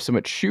you have so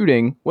much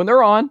shooting when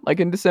they're on,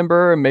 like in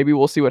December, and maybe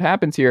we'll see what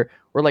happens here.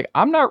 We're like,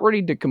 I'm not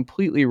ready to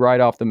completely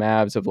write off the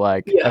Mavs of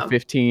like a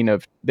 15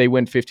 of they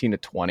win 15 to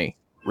 20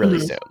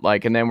 really soon.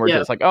 Like, and then we're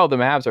just like, oh, the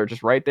Mavs are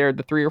just right there at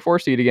the 3 or 4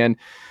 seed again,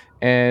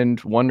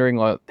 and wondering,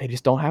 well, they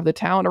just don't have the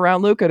talent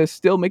around Luka to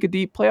still make a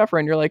deep playoff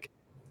run. You're like,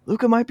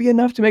 Luka might be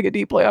enough to make a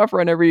deep playoff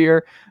run every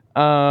year.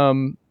 I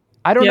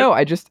don't know.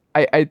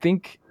 I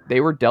think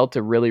they were dealt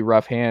a really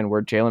rough hand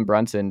where Jalen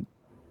Brunson,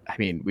 I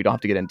mean, we don't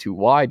have to get into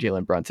why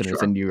Jalen Brunson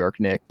is a New York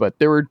Knick, but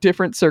there were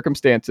different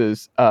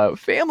circumstances,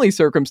 family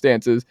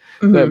circumstances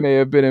that may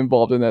have been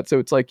involved in that. So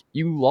it's like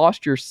you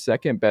lost your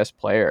second best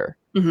player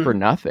for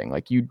nothing.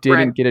 Like you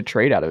didn't get a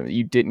trade out of it.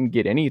 You didn't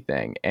get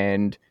anything.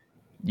 And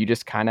you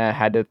just kind of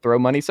had to throw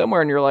money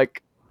somewhere. And you're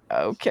like,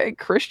 okay,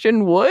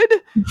 Christian Wood.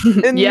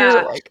 And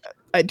you're like,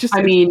 I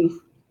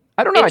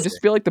don't know. I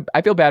just feel like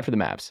I feel bad for the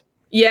Mavs.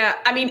 Yeah.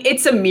 I mean,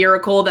 it's a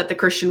miracle that the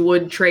Christian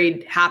Wood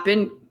trade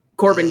happened.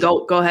 Corban,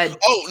 go ahead.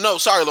 Oh, no,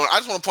 sorry, Lauren. I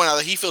just want to point out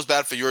that he feels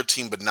bad for your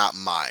team, but not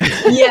mine.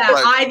 Yeah,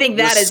 I think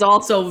that is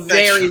also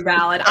very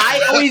valid.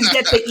 I always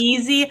get the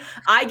easy.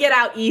 I get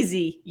out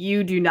easy.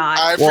 You do not.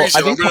 I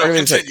appreciate it. I'm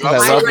going to continue.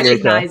 I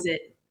recognize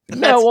it.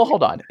 No, well,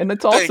 hold on. And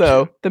it's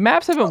also, the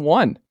Mavs haven't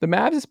won. The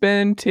Mavs has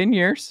been 10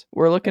 years.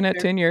 We're looking at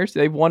 10 years.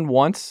 They've won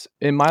once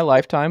in my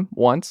lifetime.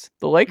 Once.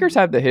 The Lakers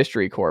have the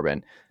history,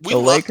 Corbin. The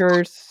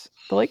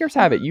Lakers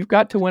have it. You've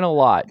got to win a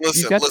lot.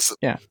 Listen.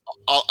 Yeah.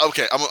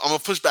 Okay, I'm going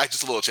to push back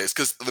just a little, Chase,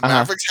 because the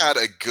Mavericks had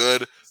a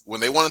good,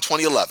 when they won in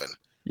 2011,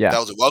 that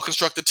was a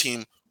well-constructed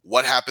team.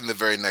 What happened the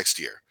very next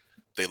year?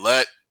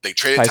 They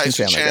traded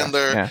Tyson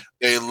Chandler. Yeah.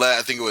 They let,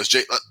 I think it was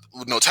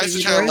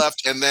Tyson Chandler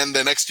left, and then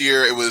the next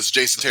year it was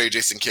Jason Terry,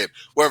 Jason Kidd,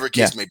 whatever the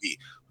case may be.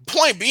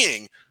 Point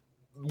being,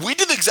 we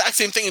did the exact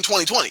same thing in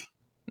 2020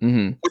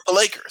 with the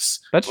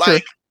Lakers. That's true.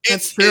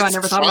 That's true. I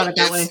never thought about it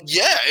that way.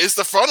 Yeah, it's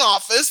the front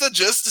office that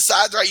just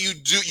decides, right?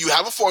 You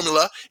have a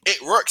formula,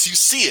 it works, you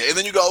see it, and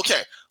then you go,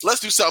 okay, let's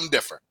do something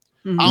different.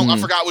 I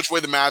forgot which way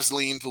the Mavs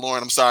leaned,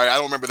 Lauren. I'm sorry, I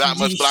don't remember that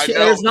much, but I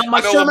know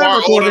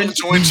Lamar Odom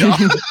joined y'all.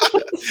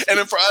 And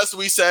then for us,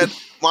 we said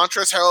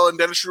Montrezl Harrell and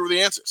Dennis Schroeder were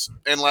the answers,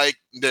 and like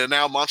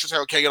now Montrezl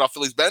Harrell can't get off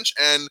Philly's bench,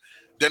 and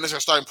Dennis our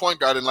starting point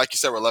guard, and like you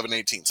said, we're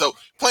 11-18. So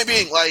point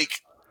being, like,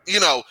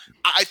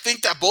 I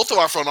think that both of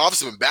our front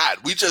offices have been bad.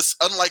 We just,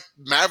 unlike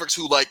Mavericks,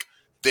 who like.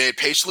 They had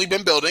patiently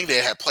been building. They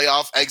had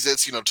playoff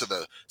exits, to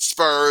the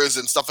Spurs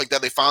and stuff like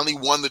that. They finally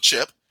won the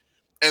chip.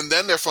 And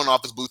then their front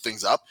office blew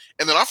things up.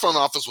 And then our front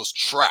office was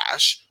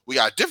trash. We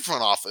got a different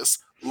front office,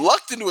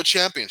 lucked into a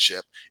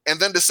championship, and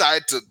then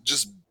decided to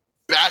just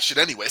bash it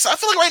anyway. So I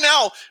feel like right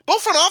now,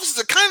 both front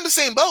offices are kind of in the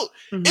same boat.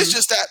 It's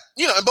just that,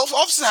 and both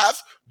offices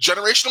have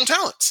generational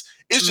talents.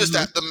 It's just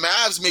that the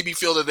Mavs maybe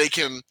feel that they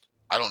can,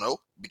 I don't know,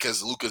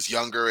 because Luka's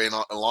younger and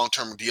a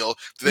long-term deal,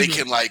 they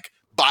can, like,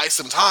 buy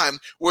some time,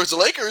 whereas the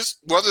Lakers,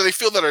 whether they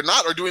feel that or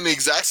not, are doing the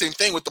exact same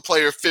thing with the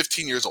player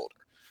 15 years older.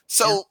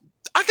 So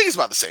I think it's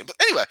about the same. But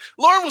anyway,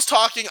 Lauren was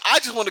talking. I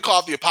just wanted to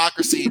call it the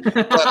hypocrisy, but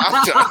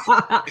I'm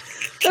done.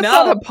 That's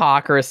not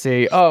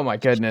hypocrisy. Oh, my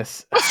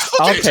goodness.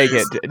 I'll take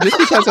it. Just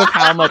because of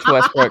how much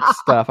Westbrook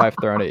stuff I've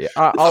thrown at you.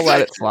 I'll let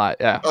it slide.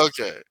 Yeah.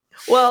 Okay.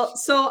 Well,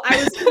 so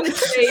I was going to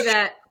say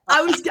that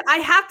I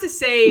have to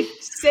say,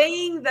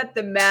 saying that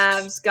the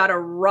Mavs got a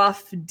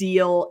rough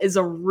deal is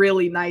a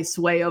really nice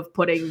way of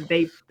putting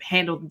they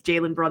handled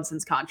Jalen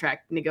Brunson's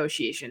contract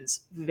negotiations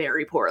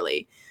very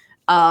poorly.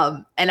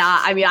 And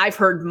I mean, I've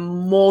heard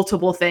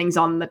multiple things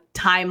on the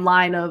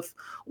timeline of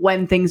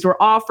when things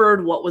were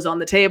offered, what was on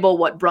the table,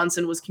 what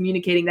Brunson was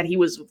communicating that he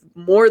was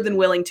more than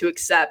willing to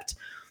accept.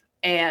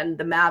 and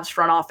the Mavs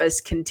front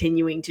office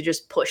continuing to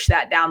just push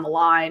that down the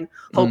line,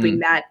 hoping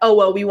that,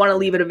 we want to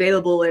leave it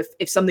available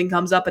if something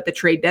comes up at the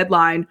trade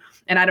deadline.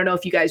 And I don't know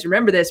if you guys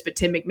remember this, but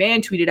Tim McMahon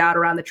tweeted out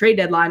around the trade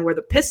deadline where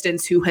the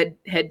Pistons, who had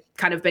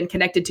kind of been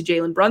connected to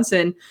Jalen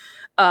Brunson,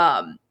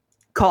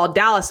 called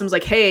Dallas and was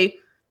like, hey,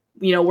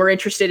 we're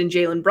interested in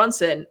Jalen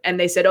Brunson. And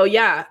they said, oh,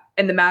 yeah.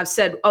 And the Mavs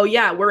said, oh,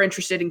 yeah, we're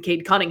interested in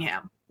Cade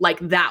Cunningham. Like,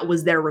 that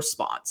was their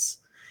response.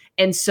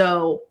 And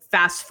so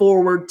fast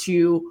forward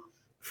to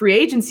free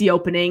agency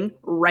opening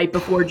right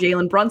before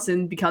Jalen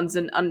Brunson becomes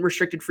an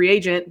unrestricted free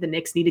agent. The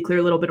Knicks need to clear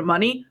a little bit of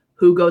money.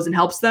 Who goes and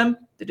helps them?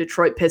 The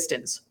Detroit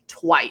Pistons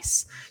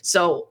twice.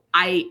 So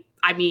I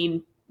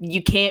mean, you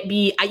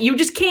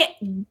just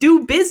can't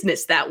do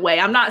business that way.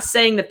 I'm not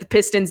saying that the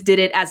Pistons did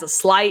it as a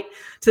slight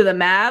to the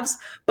Mavs,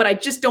 but I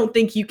just don't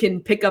think you can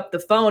pick up the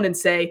phone and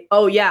say,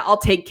 oh yeah, I'll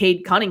take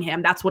Cade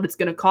Cunningham. That's what it's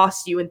going to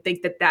cost you. And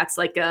think that that's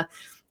like a,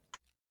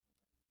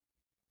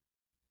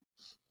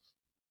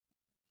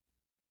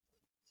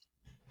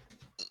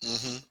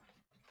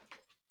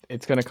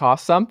 It's going to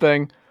cost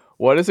something.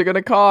 What is it going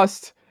to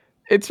cost?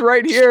 It's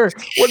right here.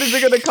 What is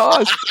it going to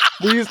cost?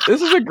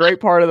 This is a great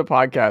part of the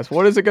podcast.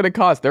 What is it going to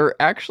cost? They're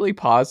actually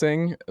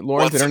pausing.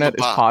 Lauren's internet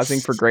is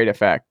pausing for great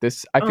effect.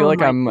 I feel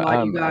like I'm.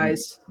 You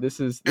guys. This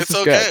is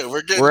okay.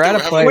 Good. We're at a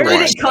play. Where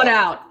did it cut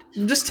out?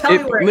 Just tell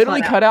me where it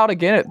literally cut out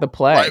again at the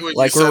play.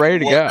 Like we're ready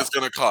to go. What it's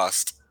going to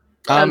cost?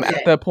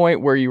 At the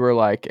point where you were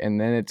like,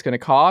 and then it's going to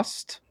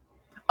cost.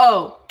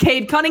 Oh,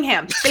 Cade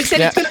Cunningham. They said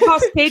it's going to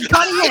cost Cade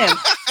Cunningham.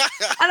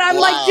 And I'm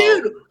like,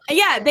 dude,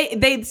 yeah,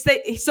 they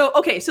say, so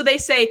they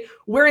say,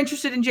 we're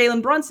interested in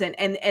Jalen Brunson.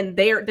 And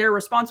their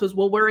response was,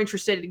 well, we're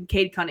interested in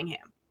Cade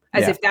Cunningham,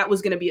 as if that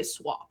was going to be a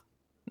swap.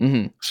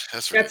 Mm-hmm.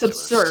 That's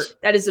absurd.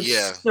 That is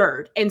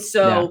absurd. Yeah. And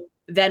so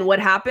then what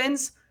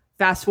happens?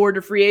 Fast forward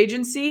to free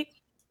agency,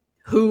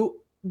 who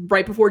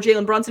right before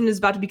Jalen Brunson is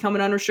about to become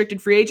an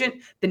unrestricted free agent,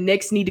 the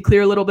Knicks need to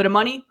clear a little bit of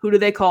money. Who do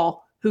they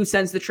call? Who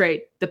sends the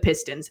trade? The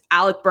Pistons.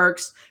 Alec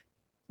Burks,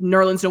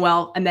 Nerlens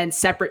Noel, and then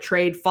separate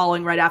trade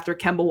following right after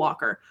Kemba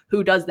Walker.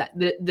 Who does that?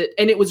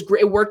 And it was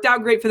great. It worked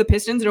out great for the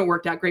Pistons, and it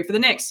worked out great for the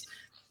Knicks,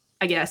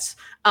 I guess.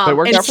 But it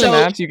worked out for the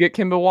Mavs. You get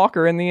Kemba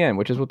Walker in the end,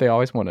 which is what they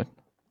always wanted.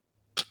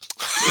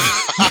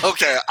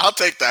 Okay, I'll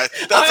take that.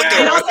 That's a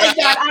good one. I'll take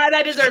that.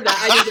 I deserve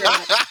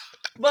that.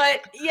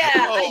 But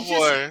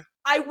yeah,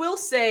 I will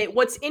say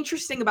what's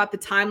interesting about the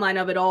timeline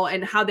of it all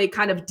and how they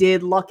kind of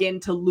did luck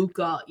into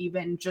Luka,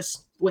 even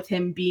just with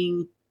him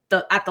being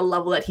at the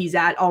level that he's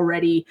at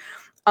already.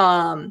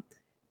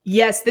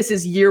 Yes, this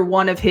is year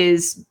one of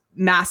his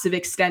massive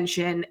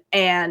extension.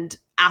 And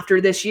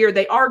after this year,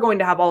 they are going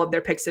to have all of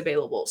their picks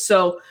available.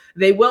 So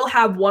they will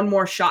have one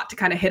more shot to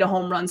kind of hit a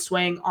home run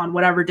swing on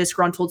whatever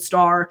disgruntled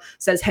star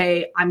says,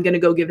 hey, I'm going to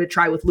go give it a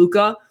try with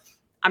Luka.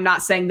 I'm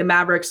not saying the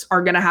Mavericks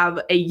are going to have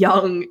a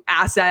young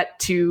asset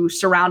to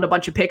surround a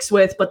bunch of picks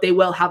with, but they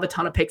will have a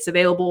ton of picks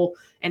available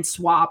and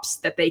swaps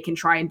that they can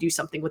try and do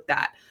something with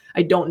that.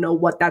 I don't know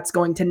what that's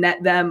going to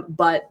net them,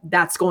 but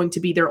that's going to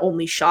be their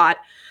only shot.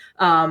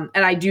 And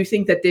I do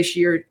think that this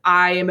year,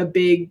 I am a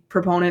big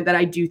proponent that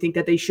I do think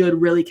that they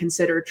should really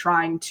consider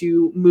trying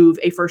to move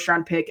a first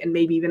round pick and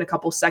maybe even a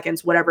couple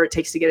seconds, whatever it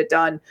takes to get it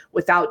done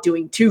without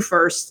doing 2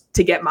 firsts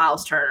to get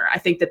Miles Turner. I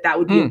think that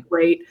would be a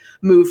great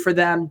move for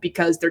them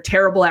because they're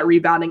terrible at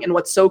rebounding. And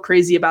what's so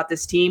crazy about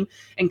this team,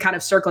 and kind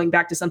of circling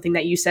back to something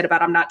that you said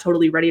about I'm not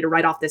totally ready to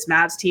write off this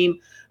Mavs team.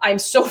 I'm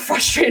so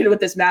frustrated with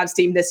this Mavs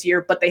team this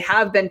year, but they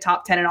have been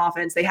top 10 in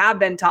offense. They have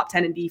been top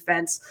 10 in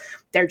defense.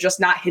 They're just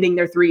not hitting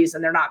their threes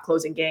and they're not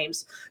closing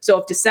games. So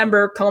if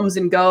December comes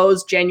and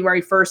goes,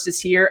 January 1st is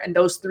here and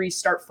those threes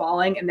start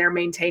falling and they're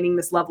maintaining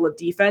this level of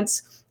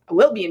defense, I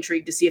will be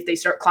intrigued to see if they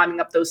start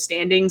climbing up those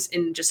standings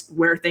and just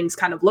where things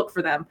kind of look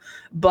for them.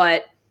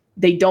 But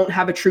they don't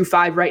have a true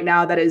 5 right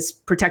now that is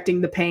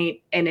protecting the paint,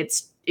 and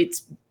it's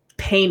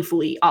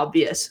painfully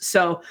obvious.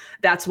 So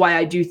that's why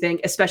I do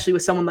think, especially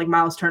with someone like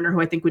Miles Turner,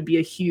 who I think would be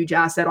a huge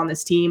asset on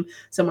this team,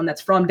 someone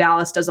that's from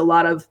Dallas, does a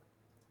lot of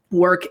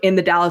work in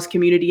the Dallas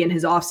community in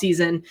his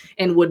offseason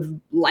and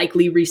would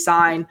likely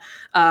resign.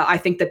 I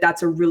think that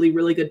that's a really,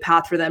 really good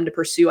path for them to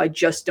pursue. I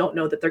just don't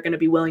know that they're going to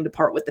be willing to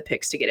part with the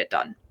picks to get it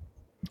done.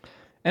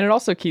 And it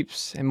also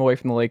keeps him away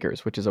from the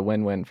Lakers, which is a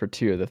win-win for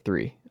 2 of the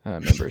 3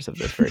 members of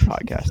this very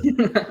podcast.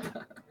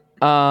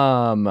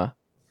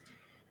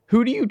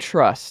 Who do you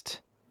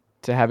trust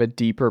to have a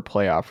deeper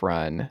playoff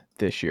run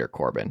this year,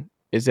 Corban?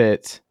 Is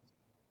it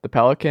the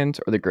Pelicans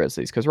or the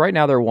Grizzlies? Because right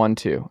now they're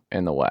 1-2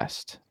 in the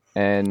West.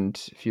 And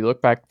if you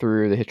look back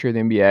through the history of the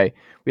NBA,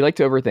 we like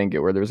to overthink it,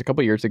 where there was a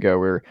couple years ago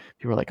where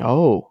people were like,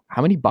 oh,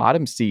 how many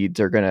bottom seeds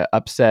are going to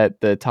upset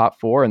the top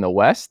 4 in the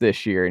West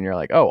this year? And you're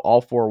like, oh, all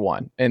 4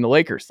 won. And the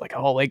Lakers, like,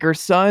 oh, Lakers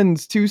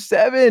Suns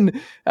 2-7.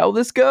 How will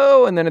this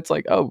go? And then it's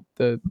like, oh,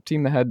 the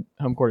team that had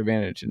home court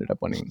advantage ended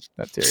up winning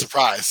that series.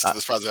 Surprise. The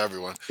surprise of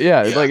everyone.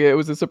 Yeah, like it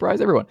was a surprise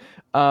to everyone.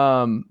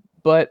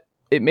 But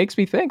it makes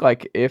me think,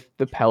 like, if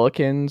the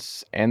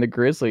Pelicans and the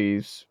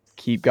Grizzlies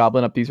keep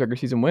gobbling up these regular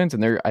season wins,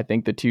 and they're, I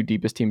think, the 2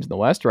 deepest teams in the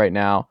West right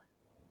now,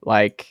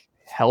 like,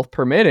 health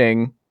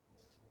permitting,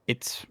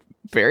 it's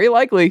very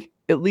likely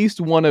at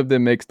least one of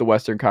them makes the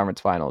Western Conference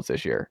Finals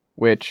this year,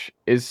 which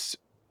is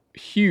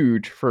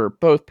huge for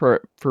both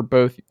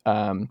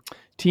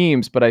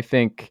teams. But I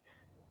think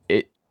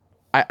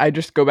I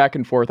just go back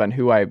and forth on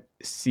who I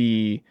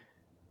see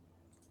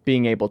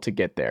being able to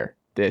get there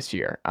this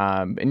year.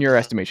 In your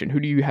estimation, who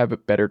do you have a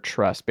better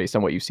trust based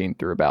on what you've seen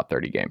through about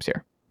 30 games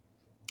here?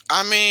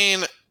 I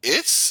mean,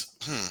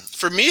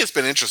 for me, it's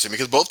been interesting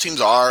because both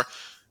teams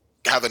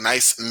have a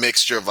nice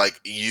mixture of like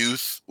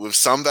youth with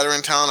some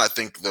veteran talent. I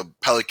think the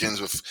Pelicans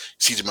with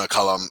CJ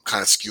McCollum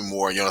kind of skew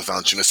more Jonas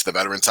Valanciunas to the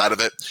veteran side of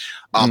it.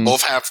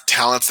 Both have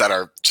talents that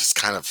are just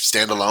kind of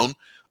standalone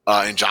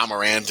in John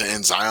Morant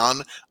and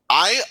Zion.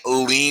 I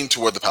lean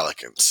toward the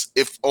Pelicans,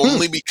 if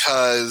only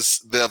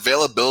because the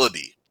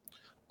availability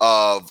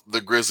of the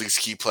Grizzlies'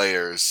 key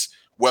players,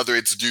 whether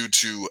it's due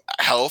to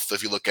health,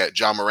 if you look at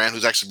John Morant,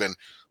 who's actually been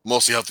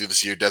mostly healthy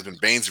this year, Desmond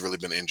Bane's really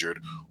been injured,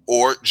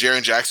 or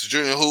Jaren Jackson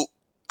Jr., who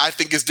I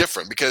think is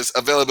different because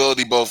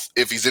availability both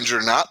if he's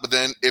injured or not, but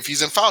then if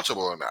he's in foul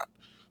trouble or not,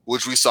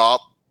 which we saw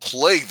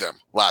plague them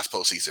last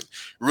postseason,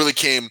 really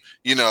came,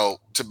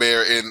 to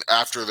bear in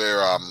after their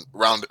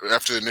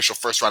after the initial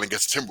first round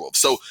against the Timberwolves.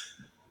 So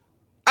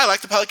I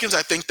like the Pelicans.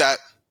 I think that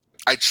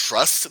I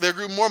trust their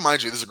group more.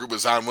 Mind you, this is a group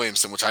with Zion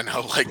Williamson, which I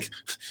know,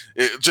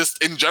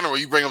 just in general,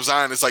 you bring up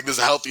Zion, it's like this is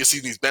the healthiest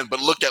season he's been, but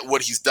look at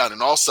what he's done.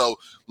 And also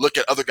look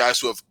at other guys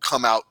who have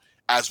come out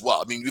as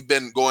well. I mean, we've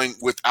been going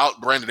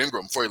without Brandon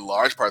Ingram for a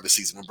large part of the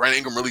season, when Brandon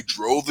Ingram really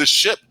drove this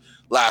ship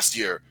last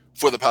year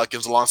for the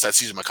Pelicans alongside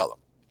CJ McCollum.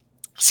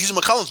 CJ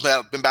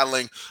McCollum's been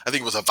battling, I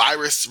think it was a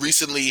virus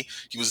recently.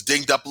 He was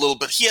dinged up a little,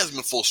 but he hasn't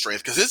been full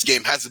strength because his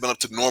game hasn't been up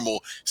to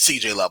normal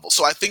CJ level.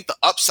 So I think the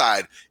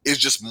upside is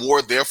just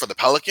more there for the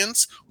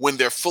Pelicans when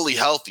they're fully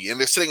healthy. And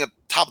they're sitting at the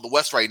top of the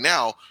West right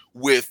now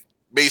with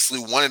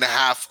basically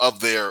 1.5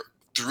 of their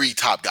 3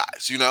 top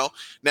guys,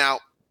 Now,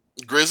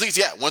 Grizzlies,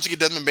 once you get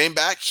Desmond Bane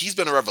back, he's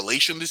been a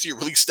revelation this year,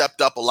 really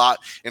stepped up a lot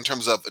in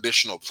terms of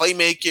additional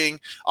playmaking,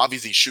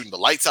 obviously shooting the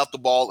lights out the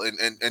ball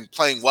and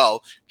playing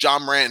well.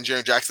 John Morant and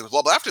Jaren Jackson as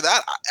well. But after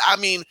that, I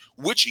mean,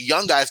 which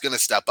young guy is going to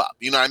step up?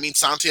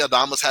 Santi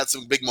Aldama's had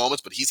some big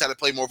moments, but he's had to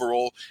play more of a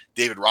role.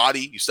 David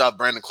Roddy, you still have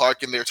Brandon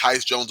Clark in there,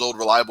 Tyus Jones, old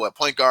reliable at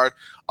point guard.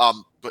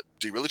 But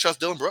do you really trust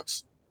Dillon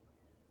Brooks?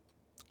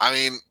 I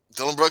mean,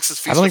 Dillon Brooks is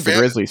featured. I don't think the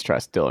Grizzlies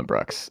trust Dillon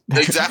Brooks.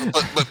 Exactly,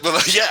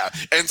 but yeah,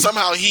 and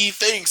somehow he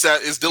thinks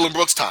that it's Dillon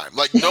Brooks' time.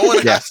 Like no one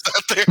has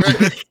that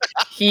there.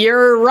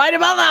 You're right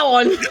about that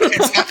one.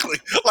 Exactly,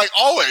 like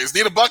always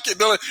need a bucket.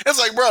 Dillon. It's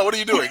like, bro, what are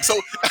you doing? So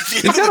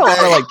he's got a lot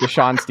of like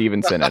Deshaun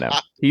Stevenson in him.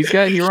 He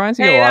reminds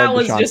me a lot of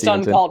Deshaun Stevenson. That was just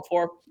uncalled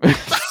for.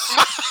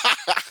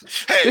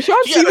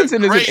 Deshaun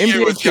Stevenson is an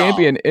NBA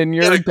champion in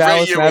your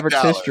Dallas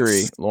Mavericks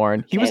history,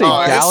 Lauren. He was a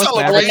Dallas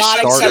Mavericks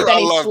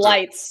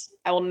starter.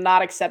 I will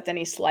not accept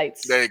any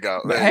slights. There you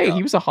go.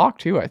 He was a Hawk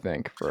too, I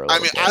think.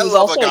 I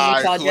love a guy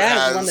Utah who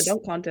Jazz won the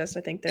dunk contest, I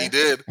think. He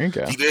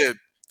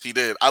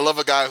did. I love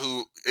a guy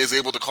who is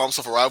able to call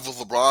himself a rival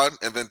with LeBron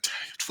and then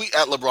tweet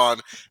at LeBron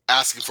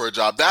asking for a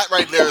job. That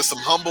right there is some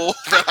humble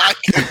that I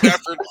can never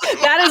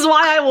do. That is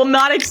why I will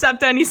not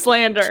accept any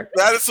slander.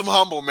 That is some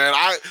humble, man.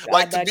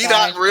 To be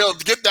that real,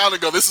 to get down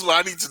and go, this is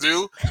what I need to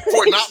do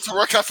for it not to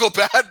work. I feel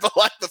bad,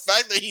 but the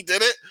fact that he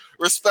did it,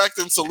 respect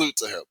and salute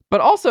to him.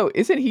 But also,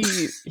 isn't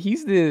he's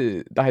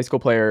the high school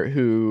player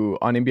who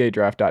on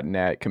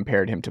NBADraft.net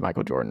compared him to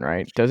Michael Jordan,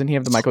 right? Doesn't he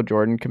have the Michael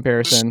Jordan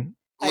comparison?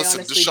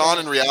 Listen, Deshaun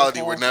and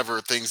reality were never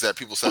things that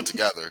people said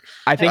together.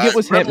 I think it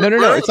was him.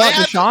 No. It's not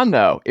Deshaun,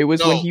 though. It was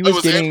when he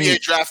was getting NBA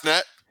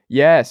Draft.net.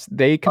 Yes,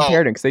 they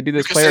compared him because they do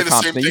this player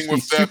comp. They used to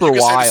be super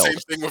wild. Say the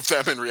same thing with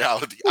them in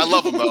reality. I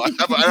love them though.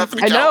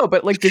 I know,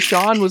 but like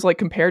Deshaun was like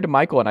compared to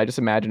Michael, and I just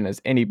imagine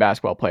as any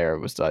basketball player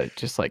was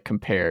just like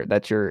compare.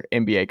 That's your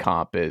NBA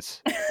comp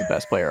is the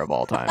best player of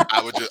all time.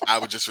 I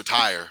would just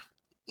retire.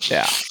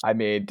 Yeah, I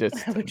mean,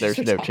 there's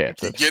no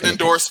chance. Get an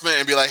endorsement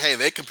and be like, hey,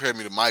 they compared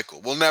me to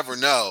Michael. We'll never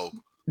know.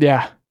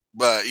 Yeah.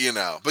 But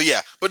no,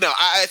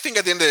 I think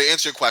at the end of the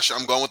answer your question,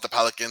 I'm going with the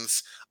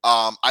Pelicans.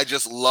 I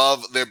just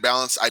love their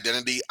balanced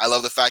identity. I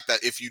love the fact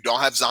that if you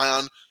don't have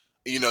Zion,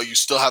 you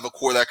still have a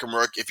core that can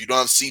work. If you don't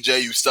have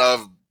CJ, you still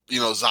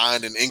have,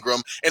 Zion and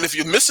Ingram. And if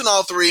you're missing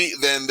all 3,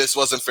 then this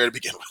wasn't fair to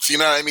begin with. You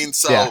know what I mean?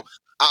 So yeah.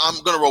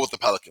 I'm going to roll with the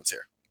Pelicans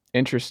here.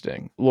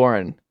 Interesting.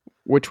 Lauren,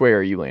 which way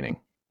are you leaning?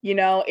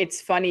 It's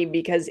funny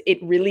because it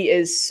really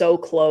is so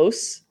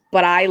close,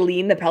 but I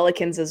lean the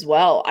Pelicans as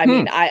well. I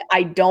mean,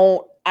 I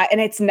don't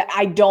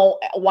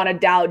want to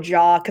doubt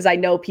Ja because I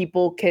know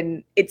people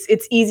can.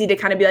 It's easy to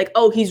kind of be like,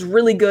 oh, he's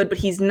really good, but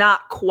he's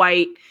not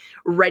quite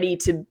ready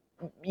to,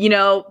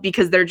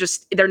 because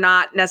they're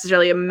not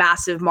necessarily a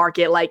massive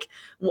market like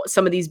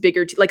some of these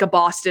bigger, like a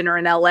Boston or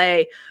an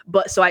LA.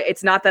 But so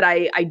it's not that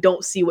I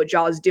don't see what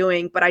Ja is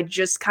doing, but I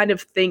just kind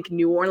of think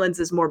New Orleans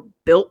is more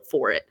built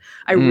for it.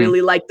 I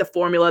really like the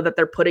formula that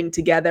they're putting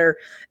together.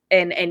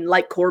 And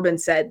like Corban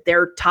said,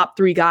 their top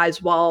 3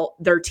 guys, while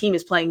their team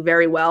is playing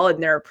very well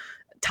and they're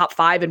top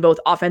 5 in both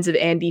offensive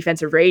and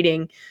defensive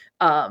rating,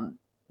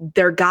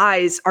 their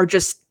guys are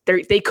just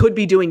they could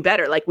be doing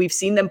better. Like we've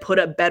seen them put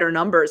up better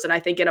numbers. And I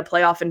think in a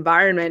playoff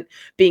environment,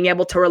 being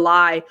able to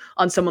rely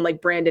on someone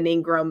like Brandon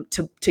Ingram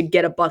to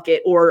get a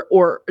bucket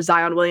or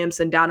Zion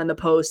Williamson down in the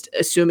post,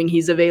 assuming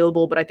he's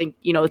available. But I think,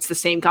 it's the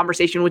same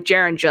conversation with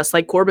Jaren, just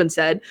like Corban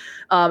said.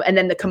 And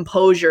then the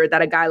composure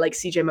that a guy like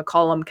CJ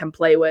McCollum can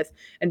play with,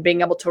 and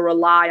being able to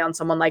rely on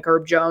someone like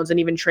Herb Jones and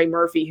even Trey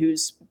Murphy,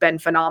 who's been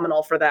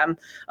phenomenal for them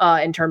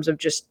in terms of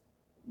just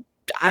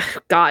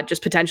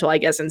potential, I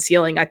guess, and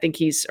ceiling. I think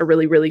he's a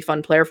really, really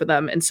fun player for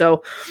them. And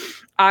so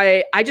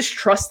I just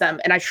trust them,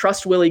 and I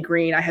trust Willie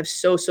Green. I have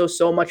so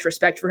much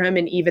respect for him.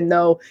 And even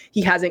though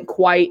he hasn't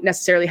quite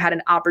necessarily had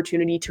an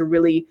opportunity to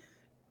really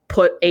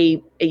put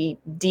a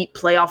deep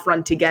playoff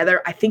run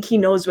together, I think he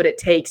knows what it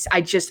takes.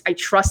 I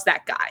trust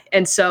that guy.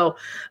 And so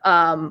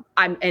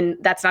and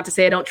that's not to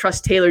say I don't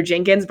trust Taylor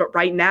Jenkins, but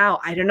right now,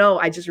 I don't know.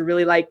 I just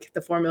really like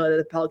the formula that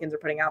the Pelicans are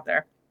putting out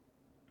there.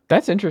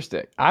 That's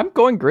interesting. I'm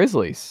going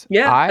Grizzlies.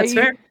 Yeah, that's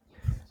fair.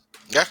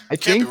 Yeah, I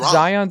think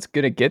Zion's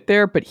gonna get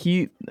there, but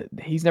he's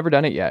never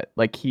done it yet.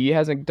 Like he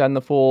hasn't done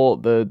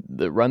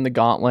the run the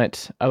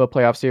gauntlet of a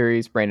playoff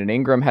series. Brandon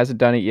Ingram hasn't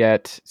done it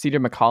yet.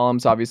 CJ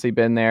McCollum's obviously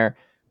been there,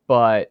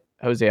 but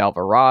Jose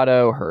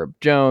Alvarado, Herb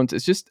Jones.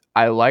 It's just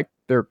I like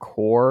their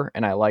core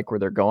and I like where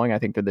they're going. I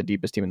think they're the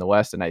deepest team in the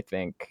West, and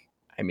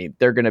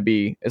they're going to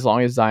be, as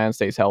long as Zion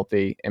stays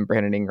healthy and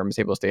Brandon Ingram is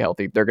able to stay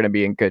healthy, they're going to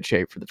be in good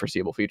shape for the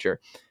foreseeable future.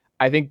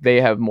 I think they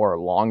have more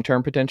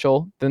long-term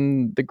potential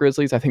than the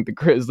Grizzlies. I think the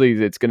Grizzlies,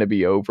 it's going to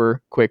be over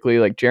quickly.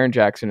 Like Jaren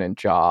Jackson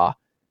and Ja,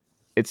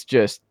 it's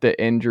just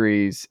the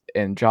injuries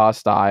and Ja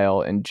style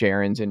and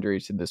Jaren's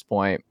injuries to this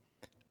point.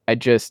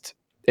 It's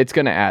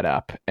going to add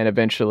up. And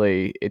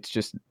eventually it's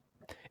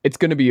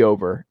going to be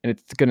over, and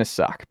it's going to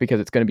suck because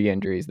it's going to be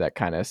injuries that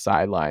kind of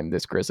sideline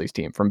this Grizzlies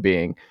team from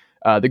being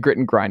the grit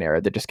and grind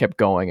era that just kept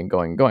going and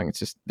going and going. It's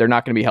just, they're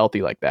not going to be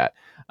healthy like that.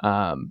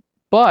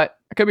 But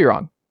I could be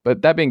wrong.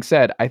 But that being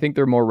said, I think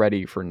they're more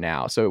ready for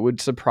now. So it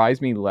would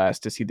surprise me less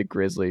to see the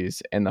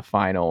Grizzlies in the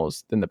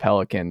finals than the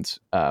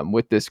Pelicans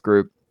with this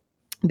group.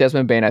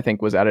 Desmond Bane, I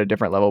think, was at a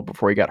different level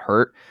before he got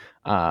hurt.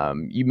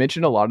 You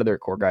mentioned a lot of their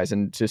core guys,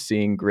 and just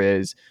seeing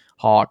Grizz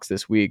Hawks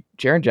this week,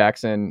 Jaren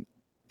Jackson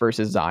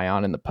versus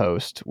Zion in the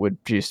post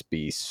would just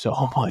be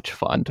so much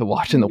fun to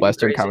watch in the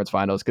Western Conference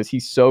Finals because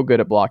he's so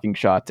good at blocking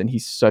shots and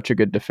he's such a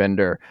good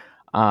defender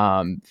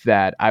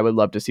that I would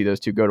love to see those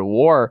two go to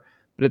war.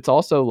 But it's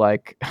also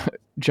like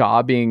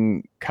Ja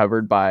being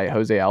covered by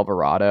Jose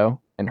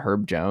Alvarado and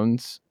Herb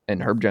Jones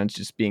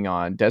just being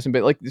on Desmond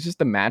Bane. Like, it's just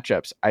the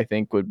matchups I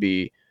think would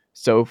be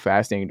so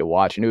fascinating to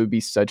watch. And it would be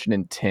such an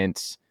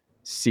intense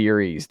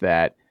series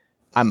that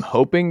I'm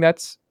hoping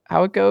that's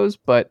how it goes.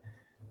 But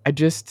I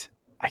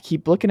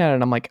keep looking at it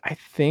and I'm like, I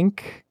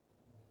think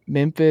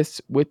Memphis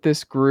with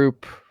this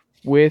group,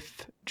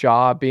 with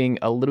Ja being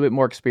a little bit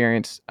more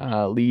experienced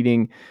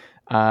leading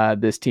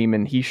this team,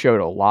 and he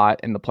showed a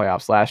lot in the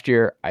playoffs last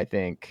year, I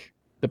think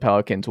the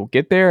Pelicans will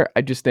get there.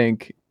 I just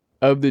think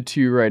of the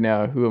two right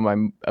now, who am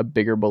I a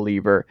bigger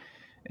believer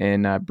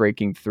in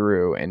breaking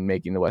through and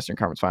making the Western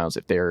Conference Finals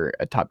if they're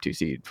a top 2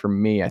 seed? For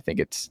me, I think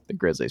it's the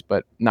Grizzlies,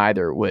 but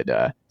neither would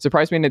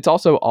surprise me. And it's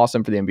also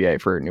awesome for the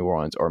NBA for New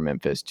Orleans or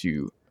Memphis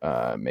to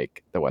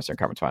make the Western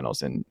Conference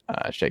Finals and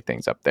shake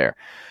things up there.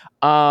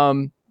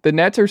 The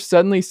Nets are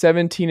suddenly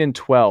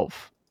 17-12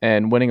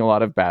 and winning a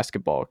lot of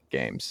basketball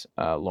games.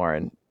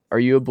 Lauren, are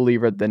you a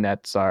believer that the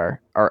Nets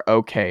are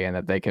okay and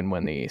that they can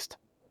win the East?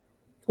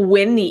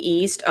 Win the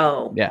East?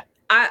 Oh. Yeah.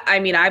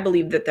 I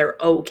believe that they're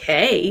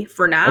okay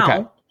for now.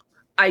 Okay.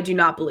 I do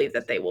not believe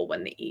that they will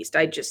win the East.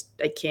 I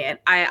can't.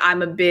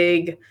 I'm a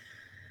big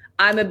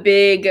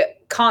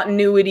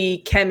continuity,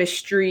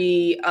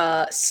 chemistry,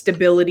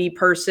 stability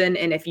person.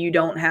 And if you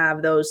don't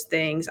have those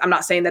things, I'm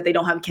not saying that they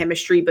don't have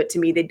chemistry, but to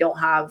me, they don't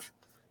have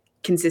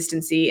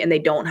consistency and they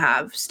don't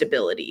have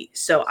stability.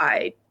 So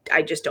I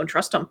just don't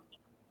trust them.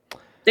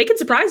 They can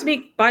surprise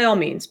me by all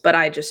means, but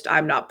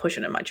I'm not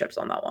pushing in my chips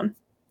on that one.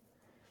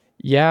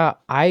 Yeah,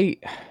 I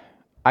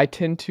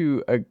tend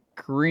to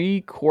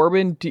agree.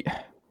 Corban,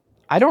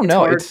 I don't know.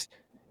 Hard.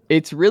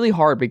 It's really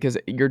hard because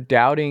you're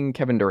doubting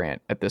Kevin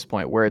Durant at this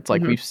point, where it's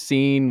like we've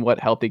seen what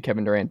healthy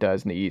Kevin Durant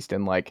does in the East,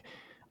 and like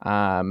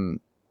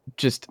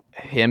just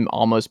him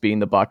almost being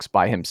the Bucks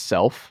by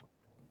himself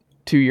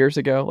 2 years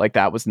ago. Like,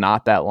 that was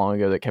not that long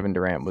ago that Kevin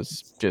Durant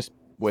was just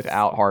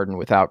without Harden,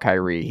 without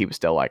Kyrie. He was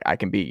still like, I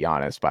can beat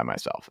Giannis by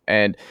myself.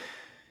 And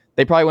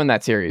they probably win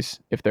that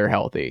series if they're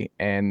healthy,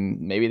 and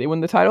maybe they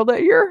win the title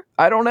that year.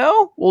 I don't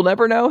know. We'll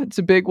never know. It's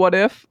a big what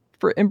if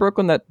in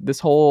Brooklyn, that this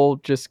whole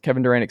just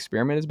Kevin Durant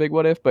experiment is big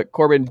what if. But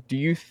Corban, do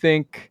you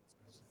think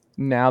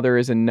now there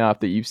is enough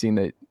that you've seen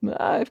that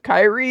if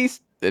Kyrie,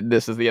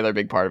 this is the other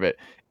big part of it,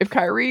 if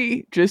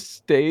Kyrie just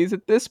stays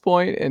at this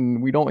point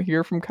and we don't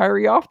hear from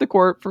Kyrie off the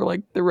court for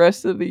like the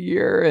rest of the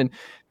year, and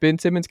Ben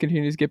Simmons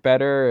continues to get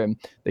better, and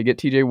they get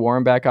TJ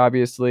Warren back,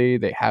 obviously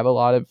they have a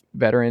lot of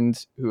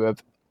veterans who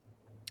have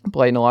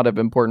played in a lot of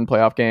important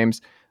playoff games.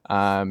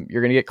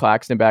 You're going to get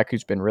Claxton back,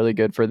 who's been really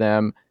good for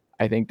them.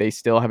 I think they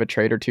still have a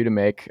trade or two to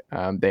make.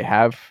 They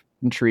have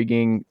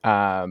intriguing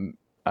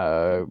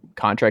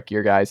contract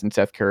year guys and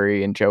Seth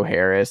Curry and Joe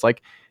Harris.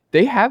 Like,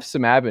 they have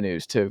some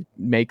avenues to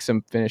make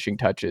some finishing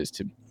touches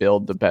to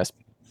build the best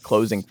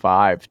closing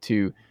five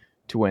to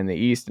win the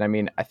East. And I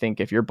mean, I think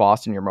if you're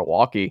Boston, you're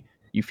Milwaukee,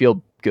 you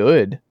feel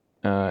good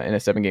in a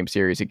 7-game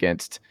series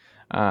against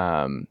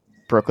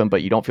Brooklyn,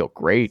 but you don't feel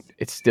great.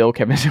 It's still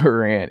Kevin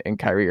Durant and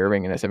Kyrie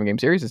Irving in a 7-game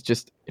series. It's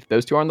just, if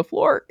those two are on the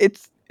floor,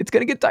 it's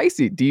going to get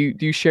dicey. Do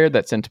you share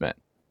that sentiment?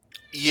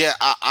 Yeah,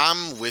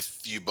 I'm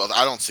with you both.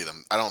 I'm with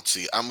Lauren. I don't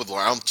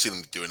see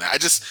them doing that. I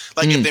just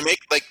if they make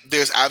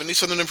there's avenues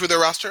for them to improve their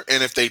roster,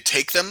 and if they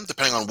take them,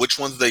 depending on which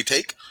ones they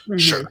take,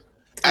 sure.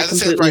 As it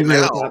stands right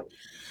now,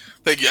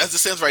 as it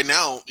stands right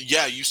now,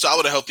 yeah, you saw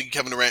what a healthy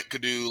Kevin Durant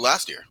could do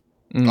last year.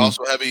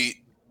 Also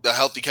the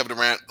healthy Kevin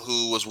Durant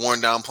who was worn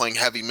down playing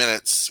heavy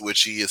minutes,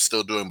 which he is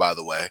still doing, by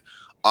the way.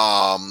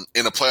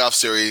 In a playoff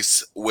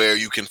series where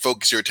you can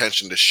focus your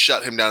attention to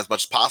shut him down as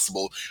much as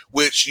possible,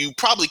 which you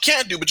probably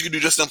can't do, but you can do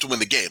just enough to win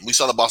the game. We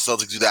saw the Boston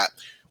Celtics do that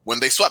when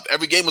they swept.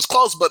 Every game was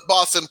close, but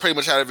Boston pretty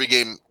much had every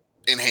game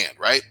in hand,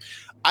 right?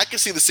 I can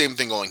see the same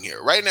thing going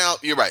here. Right now,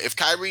 you're right. If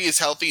Kyrie is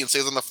healthy and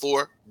stays on the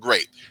floor,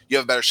 great. You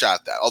have a better shot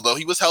at that. Although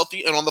he was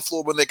healthy and on the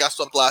floor when they got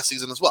swept last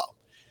season as well.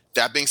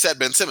 That being said,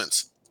 Ben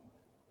Simmons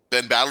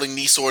been battling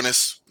knee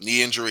soreness,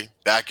 knee injury,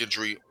 back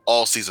injury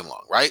all season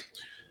long, right?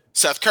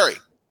 Seth Curry,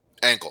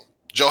 ankle.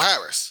 Joe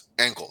Harris,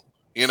 ankle.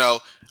 TJ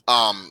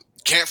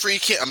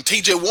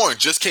Warren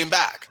just came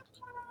back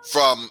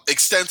from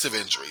extensive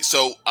injury.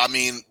 So, I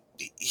mean,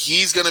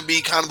 he's going to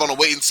be kind of on a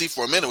wait and see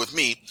for a minute with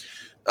me.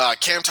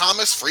 Cam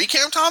Thomas, free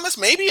Cam Thomas,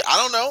 maybe? I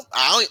don't know.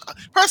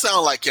 Personally, I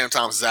don't like Cam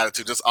Thomas's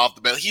attitude just off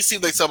the bat. He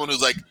seems like someone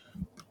who's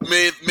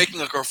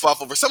making a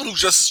kerfuffle for someone who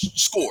just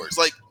scores.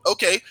 Like,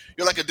 okay,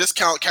 you're like a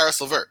discount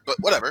Karis LeVert, but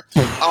whatever.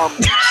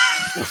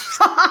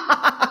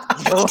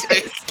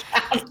 Okay.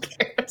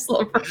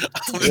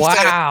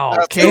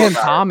 Wow, Cam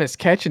Thomas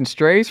catching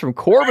strays from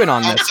Corban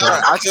on this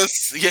one.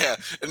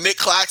 Nick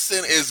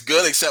Claxton is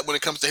good, except when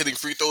it comes to hitting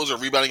free throws or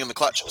rebounding in the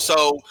clutch.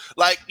 So,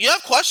 you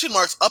have question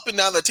marks up and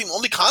down that team.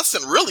 Only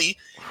constant, really,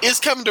 is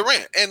Kevin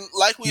Durant. And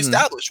like we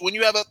established, when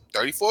you have a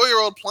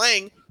 34-year-old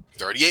playing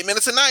 38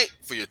 minutes a night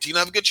for your team to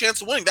have a good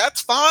chance of winning,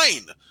 that's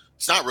fine.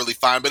 It's not really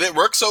fine, but it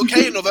works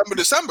okay in November,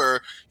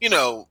 December.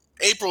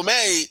 April,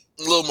 May,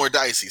 a little more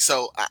dicey.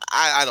 So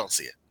I don't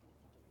see it.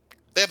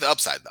 They have the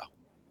upside, though.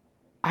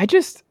 I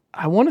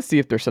want to see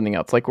if there's something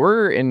else. Like,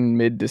 we're in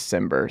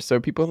mid-December, so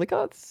people are like,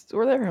 oh,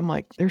 we're there. I'm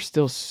like, there's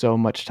still so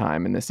much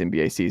time in this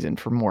NBA season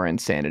for more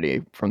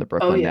insanity from the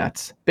Brooklyn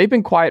Nets. They've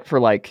been quiet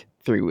for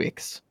 3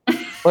 weeks.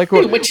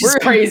 Which is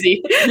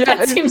crazy. Yeah,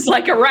 that seems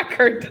like a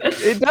record.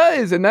 It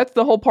does, and that's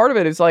the whole part of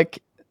it. Is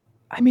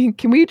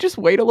can we just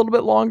wait a little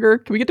bit longer?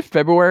 Can we get to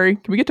February?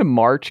 Can we get to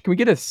March? Can we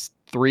get a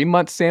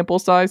 3-month sample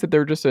size that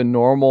they're just a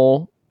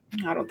normal?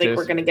 I don't think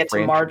we're going to get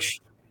to March.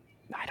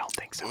 I don't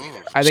think so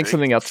either. I think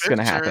something else is going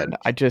to happen.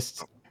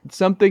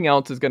 Something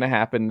else is going to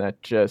happen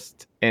that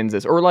just ends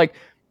this. Or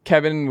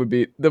Kevin would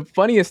be, the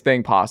funniest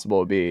thing possible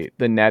would be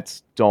the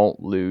Nets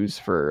don't lose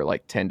for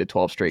 10 to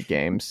 12 straight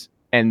games.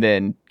 And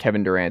then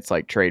Kevin Durant's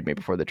trade me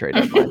before the trade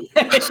deadline,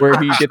 where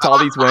he gets all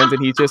these wins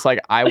and he's just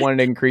I wanted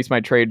to increase my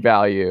trade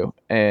value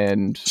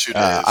and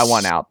I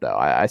want out though.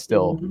 I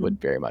still would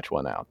very much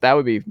want out.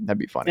 That'd be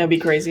funny. That'd be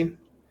crazy.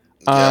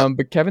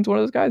 But Kevin's one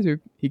of those guys who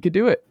he could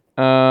do it.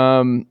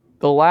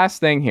 The last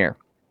thing here,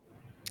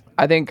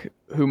 I think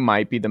who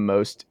might be the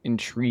most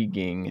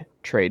intriguing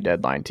trade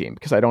deadline team,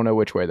 because I don't know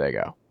which way they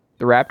go.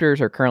 The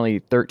Raptors are currently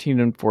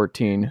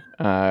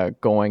 13-14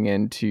 going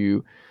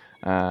into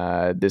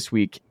this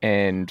week,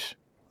 and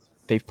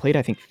they've played,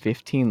 I think,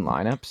 15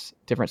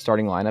 different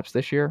starting lineups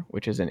this year,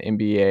 which is an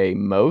NBA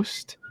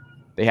most.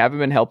 They haven't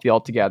been healthy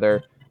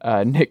altogether.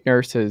 Nick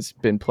Nurse has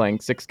been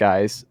playing 6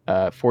 guys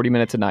 40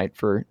 minutes a night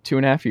for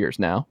 2.5 years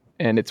now.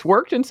 And it's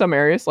worked in some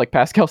areas.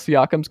 Pascal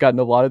Siakam's gotten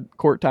a lot of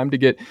court time to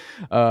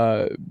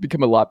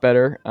become a lot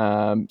better.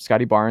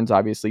 Scotty Barnes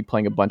obviously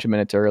playing a bunch of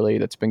minutes early.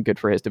 That's been good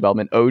for his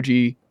development.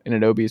 OG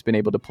Anunoby has been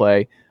able to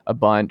play a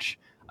bunch.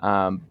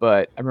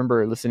 But I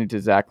remember listening to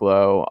Zach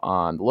Lowe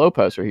on the Low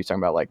Post where he's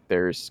talking about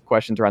there's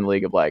questions around the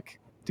league of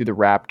do the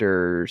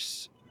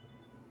Raptors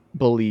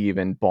believe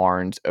in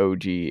Barnes,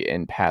 OG,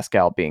 and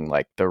Pascal being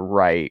the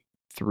right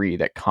 3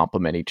 that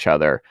complement each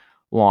other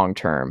long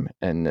term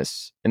in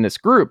this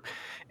group.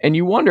 And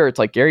you wonder, it's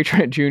Gary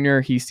Trent Jr.,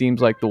 he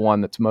seems like the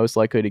one that's most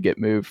likely to get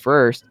moved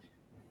first,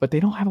 but they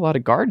don't have a lot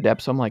of guard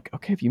depth. So I'm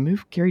okay, if you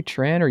move Gary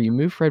Trent or you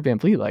move Fred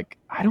VanVleet,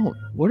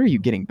 what are you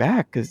getting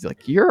back? Because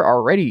you're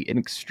already an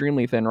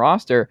extremely thin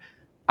roster.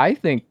 I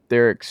think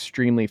they're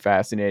extremely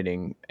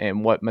fascinating,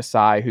 and what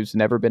Masai, who's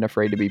never been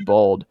afraid to be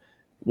bold,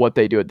 what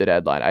they do at the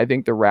deadline. I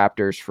think the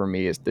Raptors, for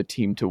me, is the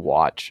team to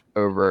watch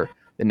over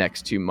the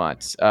next 2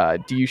 months.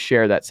 Do you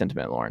share that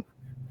sentiment, Lauren?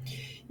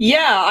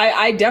 Yeah,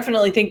 I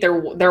definitely think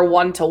they're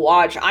one to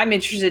watch. I'm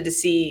interested to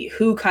see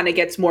who kind of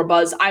gets more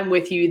buzz. I'm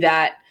with you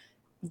that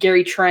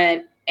Gary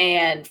Trent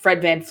and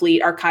Fred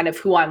VanVleet are kind of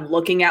who I'm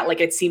looking at.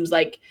 It seems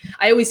like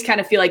I always kind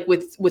of feel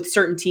with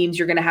certain teams,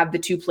 you're going to have the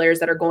 2 players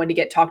that are going to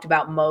get talked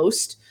about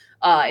most.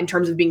 in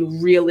terms of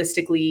being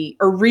realistically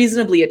or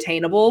reasonably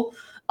attainable.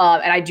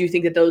 And I do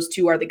think that those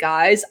two are the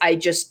guys. I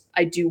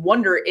do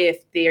wonder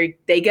if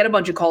they get a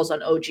bunch of calls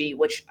on OG,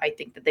 which I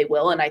think that they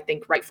will, and I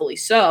think rightfully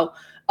so.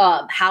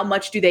 How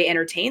much do they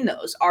entertain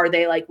those? Are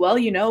they like, well,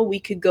 we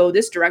could go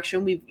this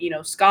direction. We've,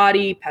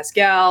 Scotty,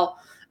 Pascal,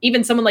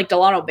 even someone like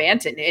Delano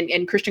Banton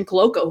and Christian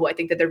Coloco, who I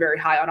think that they're very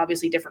high on,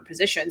 obviously different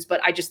positions,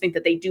 but I just think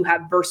that they do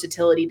have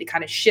versatility to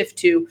kind of shift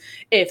to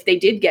if they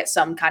did get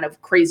some kind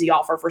of crazy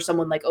offer for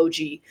someone like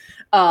OG.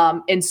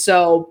 And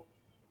so,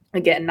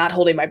 again, not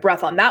holding my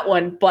breath on that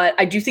one, but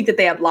I do think that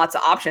they have lots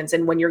of options.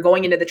 And when you're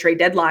going into the trade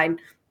deadline,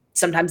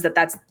 sometimes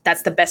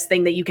that's the best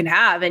thing that you can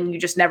have, and you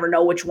just never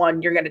know which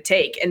one you're going to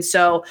take. And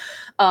so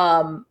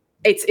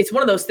it's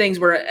one of those things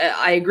where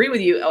I agree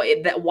with you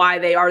that why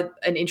they are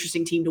an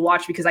interesting team to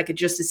watch, because I could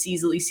just as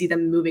easily see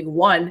them moving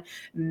one,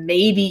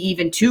 maybe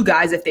even two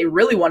guys if they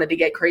really wanted to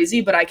get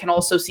crazy. But I can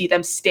also see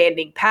them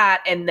standing pat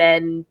and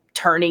then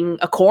turning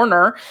a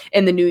corner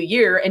in the new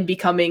year and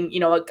becoming,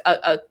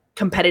 a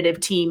competitive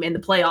team in the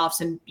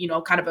playoffs and,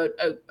 kind of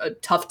a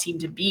tough team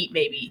to beat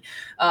maybe,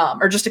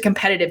 or just a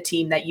competitive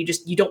team that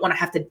you don't want to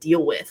have to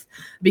deal with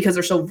because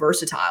they're so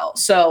versatile.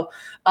 So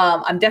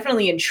I'm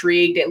definitely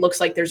intrigued. It looks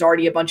like there's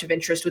already a bunch of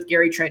interest with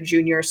Gary Trent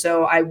Jr.,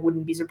 so I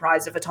wouldn't be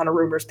surprised if a ton of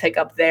rumors pick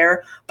up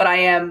there. But I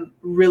am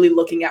really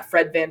looking at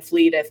Fred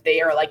VanVleet if they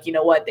are like,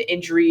 the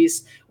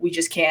injuries, we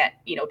just can't,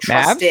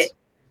 trust Mavs? it.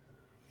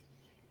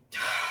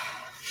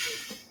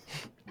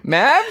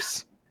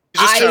 Mavs?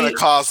 You're just trying to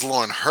cause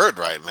Lauren hurt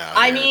right now.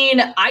 I mean,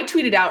 I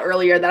tweeted out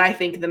earlier that I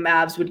think the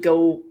Mavs would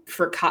go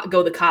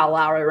the Kyle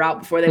Lowry route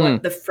before they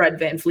went the Fred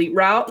VanVleet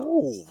route.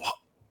 Ooh.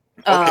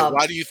 Okay,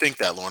 why do you think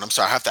that, Lauren? I'm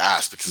sorry, I have to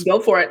ask. Go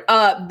for it.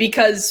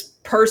 Because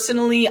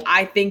personally,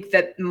 I think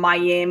that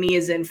Miami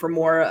is in for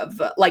more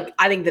of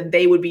I think that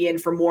they would be in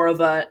for more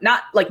of a,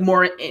 not like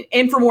more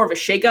in for more of a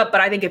shakeup,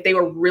 but I think if they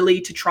were really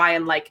to try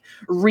and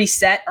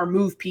reset or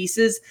move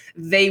pieces,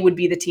 they would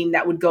be the team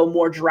that would go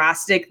more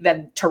drastic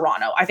than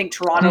Toronto. I think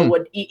Toronto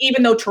would,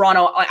 even though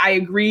Toronto, I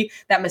agree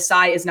that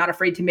Masai is not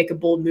afraid to make a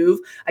bold move.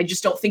 I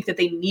just don't think that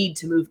they need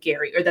to move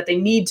Gary or that they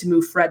need to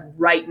move Fred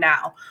right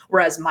now.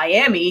 Whereas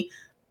Miami,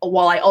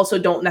 while I also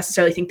don't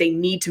necessarily think they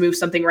need to move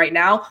something right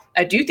now,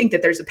 I do think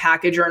that there's a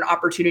package or an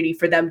opportunity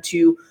for them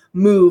to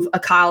move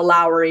a Kyle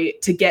Lowry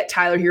to get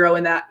Tyler Hero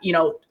in that,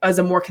 as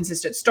a more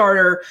consistent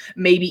starter,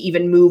 maybe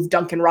even move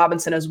Duncan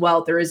Robinson as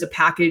well. There is a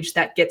package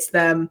that gets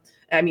them,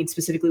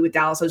 specifically with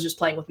Dallas, I was just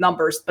playing with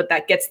numbers, but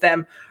that gets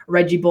them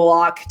Reggie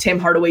Bullock, Tim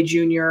Hardaway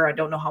Jr. I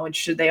don't know how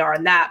interested they are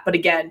in that. But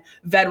again,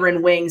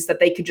 veteran wings that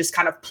they could just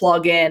kind of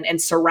plug in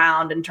and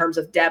surround in terms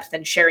of depth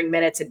and sharing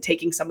minutes and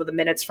taking some of the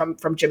minutes from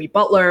Jimmy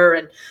Butler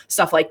and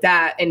stuff like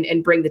that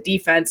and bring the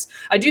defense.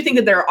 I do think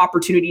that there are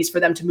opportunities for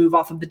them to move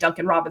off of the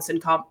Duncan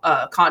Robinson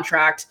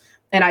contract.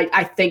 And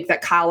I think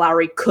that Kyle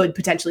Lowry could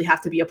potentially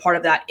have to be a part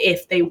of that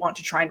if they want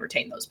to try and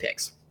retain those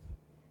picks.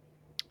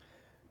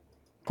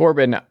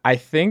 Corban, I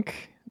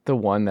think the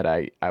one that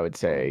I would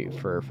say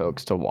for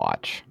folks to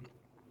watch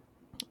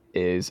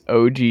is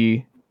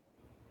OG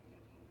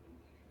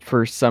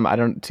for some,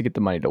 to get the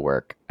money to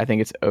work. I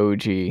think it's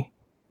OG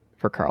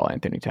for Karl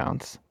Anthony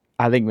Towns.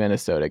 I think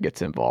Minnesota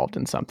gets involved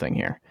in something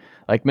here.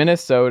 Like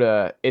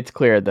Minnesota, it's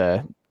clear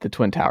the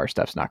Twin Tower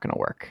stuff's not going to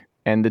work.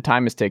 And the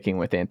time is ticking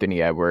with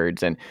Anthony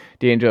Edwards, and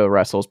D'Angelo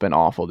Russell's been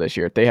awful this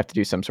year. They have to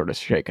do some sort of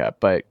shakeup,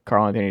 but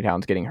Karl Anthony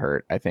Towns getting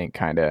hurt, I think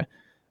kind of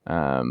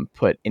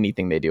put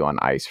anything they do on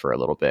ice for a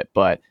little bit.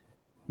 But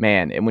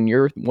man, and when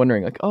you're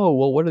wondering what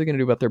are they going to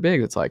do about their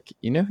bigs? It's like,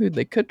 who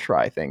they could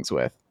try things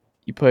with.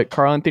 You put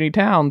Karl Anthony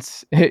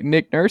Towns,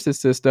 Nick Nurse's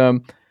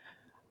system.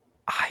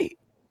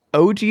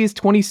 OG is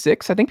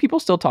 26. I think people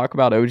still talk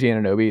about OG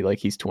Anunoby like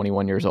he's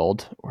 21 years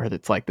old, where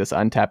it's like this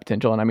untapped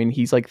potential. And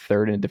he's like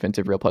third in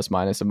defensive real plus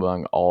minus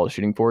among all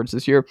shooting forwards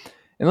this year.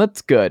 And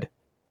that's good.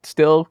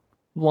 Still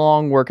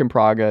long work in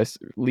progress,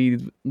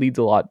 leads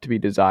a lot to be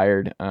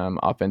desired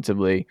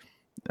offensively.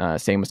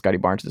 Same with Scotty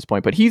Barnes at this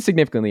point, but he's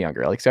significantly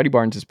younger. Like Scotty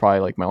Barnes is probably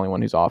like my only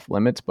one who's off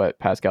limits, but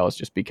Pascal has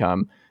just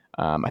become,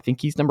 I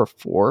think he's number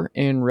 4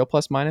 in real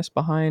plus minus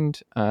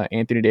behind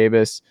Anthony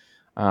Davis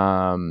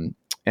and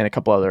a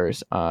couple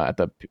others at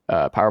the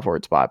power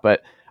forward spot.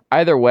 But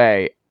either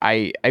way,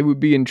 I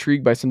would be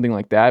intrigued by something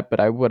like that, but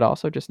I would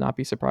also just not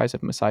be surprised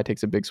if Masai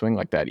takes a big swing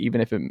like that,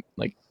 even if it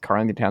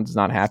Karl Anthony Towns is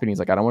not happy. He's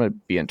like, I don't want to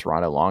be in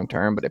Toronto long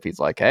term, but if he's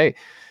like, hey,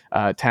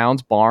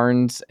 Towns,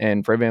 Barnes,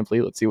 and Fred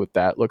VanVleet, let's see what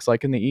that looks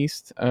like in the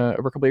East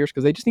over a couple of years,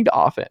 because they just need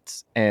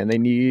offense and they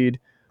need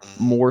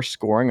more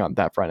scoring on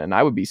that front. And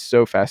I would be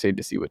so fascinated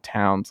to see what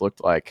Towns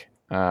looked like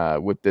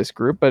with this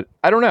group, but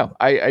I don't know.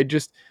 I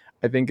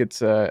think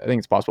it's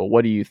possible.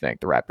 What do you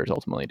think the Raptors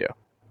ultimately do?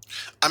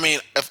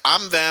 If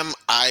I'm them,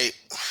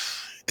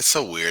 it's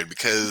so weird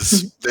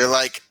because they're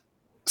like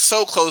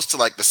so close to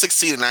like the 6th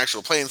seed in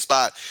actual playing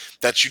spot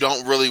that you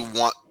don't really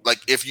want, I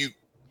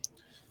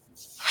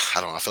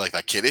feel like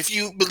that kid. If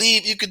you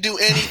believe you could do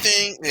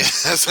anything,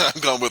 that's what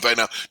I'm going with right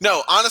now.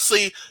 No,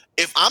 honestly,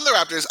 if I'm the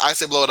Raptors, I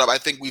say blow it up. I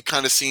think we've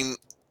kind of seen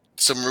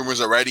some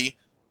rumors already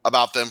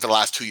about them for the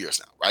last 2 years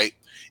now, right?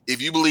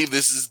 If you believe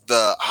this is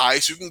the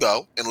highest you can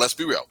go, and let's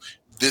be real,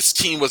 this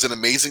team was an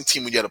amazing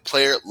team when you had a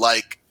player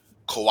like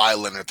Kawhi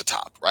Leonard at the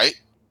top, right?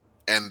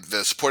 And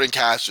the supporting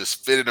cast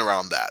just fitted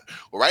around that.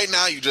 Well, right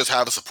now you just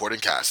have a supporting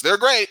cast. They're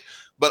great,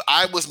 but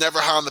I was never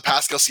high on the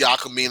Pascal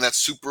Siakam being that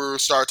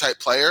superstar type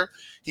player.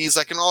 He's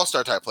like an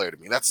all-star type player to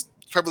me. That's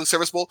perfectly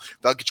serviceable.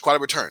 That'll get you quite a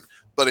return.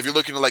 But if you're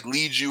looking to like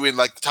lead you in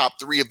like the top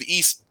 3 of the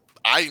East,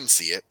 I didn't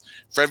see it.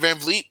 Fred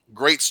VanVleet,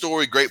 great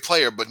story, great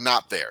player, but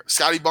not there.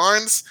 Scotty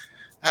Barnes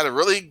had a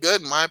really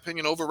good, in my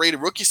opinion, overrated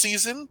rookie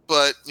season.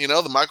 But,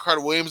 the Michael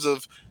Carter Williams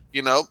of,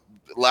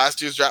 last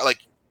year's draft, like,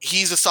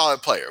 he's a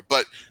solid player.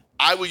 But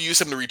I would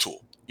use him to retool.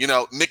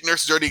 Nick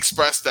Nurse has already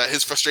expressed that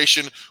his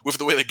frustration with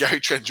the way that Gary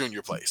Trent Jr.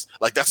 plays.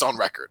 Like, that's on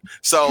record.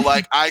 So,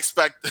 like, I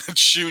expect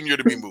Jr.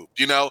 to be moved,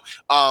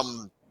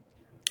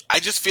 I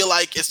just feel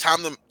like it's time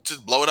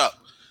to blow it up.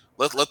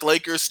 Let the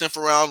Lakers sniff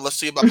around. Let's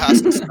see about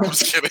Pascal. I'm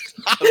just kidding.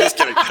 I'm just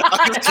kidding.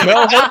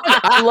 No,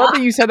 I love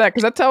that you said that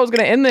because that's how I was going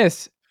to end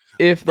this.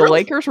 If the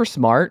Lakers were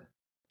smart,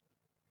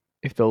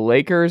 if the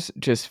Lakers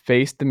just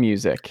faced the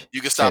music. You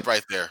can stop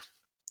right there.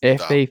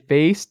 If they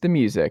faced the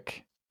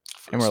music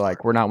and we're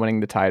like, we're not winning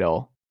the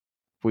title.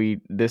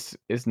 This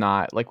is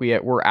not like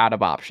we're out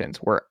of options.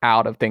 We're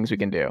out of things we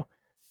can do.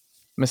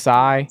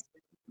 Masai,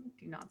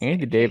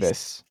 Anthony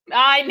Davis.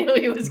 I knew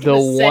he was the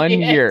one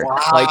year. Wow.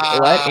 Like,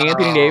 let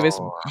Anthony Davis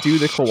do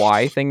the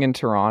Kawhi thing in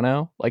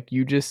Toronto. Like,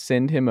 you just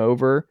send him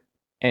over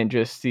and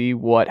just see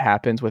what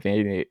happens with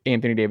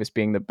Anthony Davis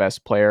being the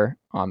best player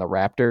on the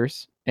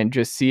Raptors, and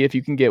just see if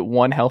you can get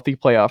one healthy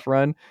playoff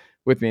run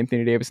with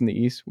Anthony Davis in the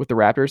East with the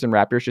Raptors, and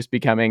Raptors just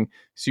becoming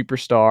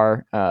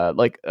superstar,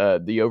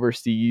 the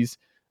overseas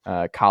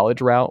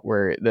college route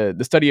where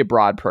the study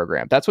abroad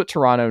program. That's what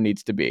Toronto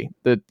needs to be.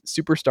 The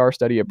superstar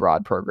study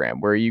abroad program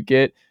where you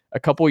get a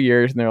couple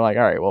years and they're like,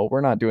 all right, well,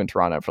 we're not doing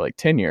Toronto for like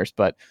 10 years,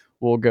 but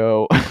we'll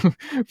go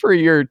for a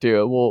year or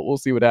two. We'll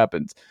see what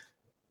happens.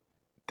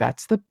 OG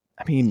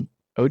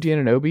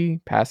Anunoby,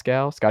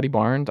 Pascal, Scotty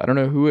Barnes. I don't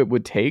know who it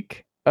would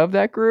take of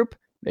that group.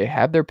 They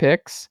have their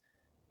picks.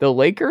 The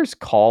Lakers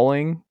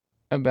calling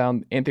about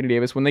Anthony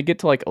Davis when they get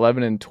to like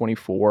 11 and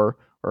 24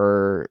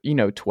 or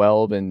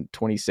 12 and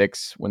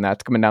 26, when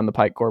that's coming down the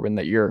pike, Corban,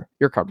 that you're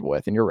comfortable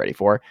with and you're ready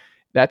for.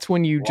 That's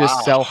when you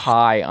just sell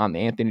high on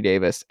Anthony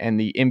Davis and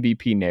the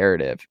MVP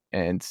narrative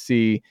and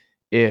see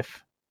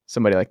if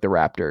somebody like the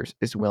Raptors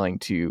is willing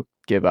to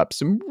give up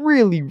some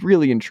really,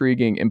 really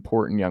intriguing,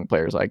 important young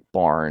players like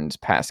Barnes,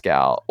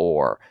 Pascal,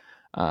 or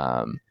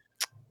OG.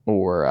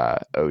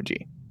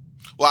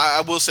 Well,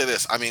 I will say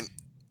this. I mean,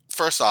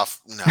 first off,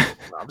 no,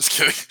 I'm just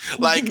kidding.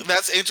 Like,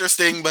 that's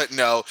interesting, but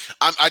no.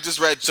 I just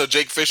read, so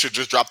Jake Fisher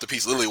just dropped a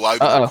piece literally while we've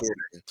been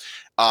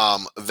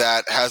recording,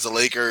 that has the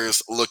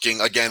Lakers looking,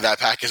 again, that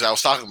package I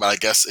was talking about, I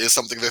guess, is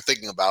something they're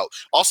thinking about.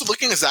 Also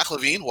looking at Zach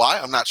LaVine. Why?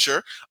 I'm not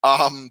sure.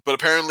 But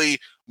apparently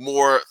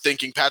more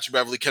thinking Patrick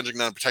Beverly, Kendrick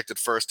Nunn protected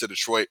first to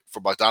Detroit for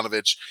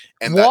Bogdanovich.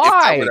 And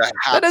why?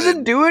 That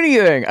doesn't do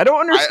anything. I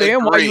don't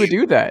understand why you would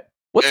do that.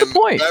 What's the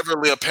point?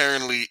 Beverly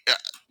apparently,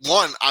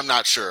 one, I'm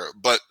not sure,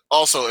 but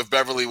also if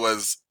Beverly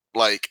was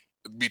like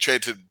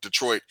betrayed to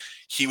Detroit,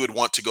 he would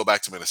want to go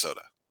back to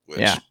Minnesota,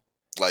 which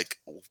like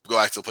go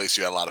back to the place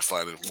you had a lot of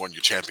fun and won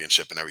your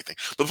championship and everything.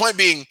 But the point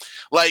being,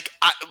 like,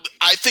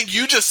 I think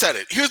you just said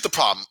it. Here's the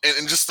problem,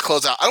 and just to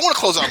close out, I don't want to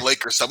close on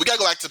Lakers stuff. We got to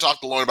go back to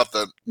talk to Lauren about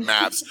the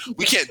Mavs.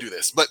 We can't do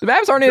this, but the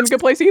Mavs aren't in a good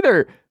place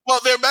either.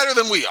 Well, they're better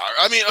than we are.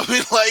 I mean,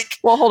 like.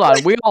 Well, hold on.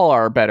 Like, we all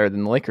are better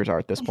than the Lakers are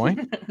at this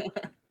point.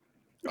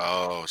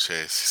 Oh,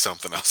 Chase,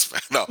 something else,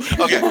 man. No,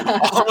 okay.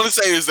 All I'm going to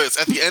say is this: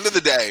 at the end of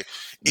the day,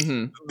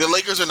 the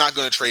Lakers are not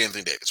going to trade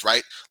Anthony Davis,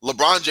 right?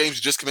 LeBron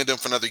James just committed him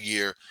for another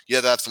year. You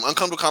have to have some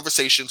uncomfortable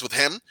conversations with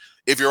him.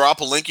 If you're Rob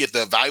Pelinka, you have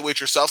to evaluate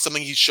yourself.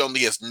 Something he's shown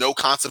he has no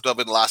concept of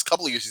in the last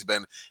couple of years. He's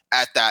been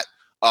at that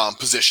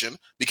position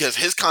because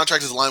his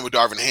contract is aligned with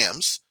Darvin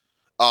Ham's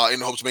in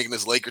hopes of making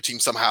this Laker team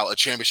somehow a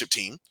championship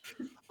team.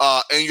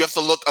 And you have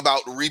to look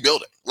about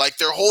rebuilding. Like,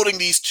 they're holding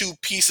these two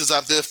pieces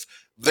as if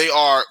they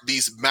are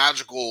these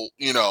magical,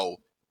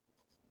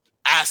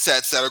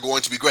 assets that are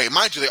going to be great.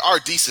 Mind you, they are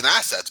decent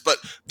assets, but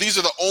these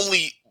are the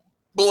only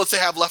bullets they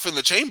have left in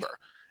the chamber.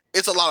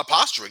 It's a lot of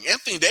posturing.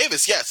 Anthony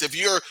Davis, yes, if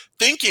you're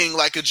thinking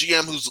like a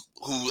GM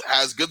who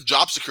has good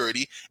job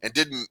security and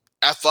didn't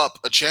F up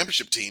a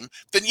championship team,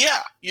 then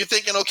yeah, you're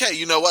thinking, okay,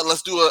 you know what,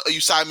 let's do a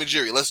Usai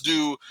Majiri. Let's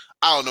do,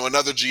 I don't know,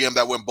 another GM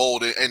that went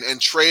bold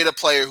and trade a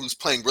player who's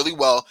playing really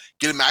well,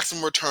 get a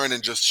maximum return,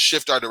 and just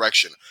shift our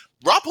direction.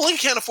 Rob Pelinka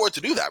can't afford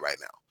to do that right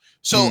now.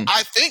 So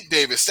I think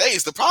Davis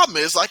stays. The problem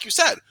is, like you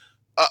said,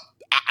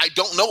 I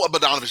don't know what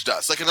Bogdanovich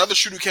does. Like, another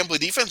shooter who can play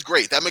defense,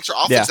 great. That makes our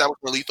offense that much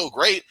more lethal,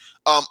 great.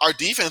 Our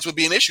defense would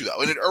be an issue,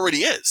 though, and it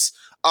already is.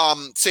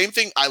 Same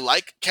thing, I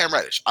like Cam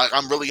Reddish.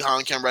 I'm really high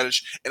on Cam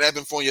Reddish, and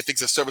Evan Fournier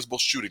thinks a serviceable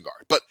shooting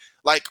guard. But,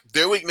 like,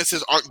 their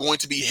weaknesses aren't going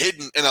to be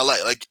hidden in LA.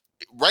 Like,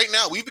 right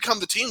now, we've become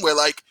the team where,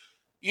 like,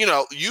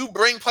 you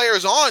bring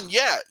players on,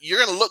 yeah, you're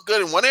going to look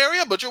good in one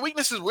area, but your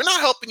weaknesses, we're not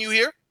helping you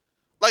here.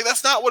 Like,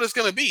 that's not what it's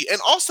going to be. And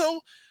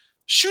also,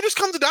 shooters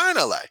come to die in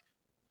LA.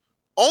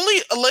 only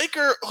a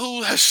Laker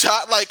who has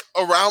shot like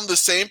around the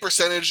same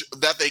percentage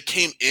that they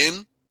came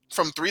in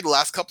from three the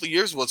last couple of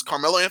years was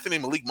Carmelo Anthony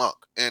and Malik Monk.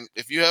 And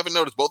if you haven't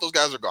noticed, both those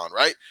guys are gone,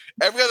 right?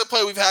 Every other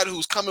player we've had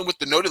who's come in with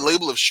the noted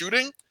label of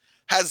shooting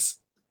has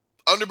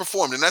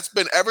underperformed. And that's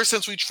been ever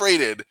since we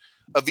traded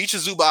Ivica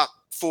Zubac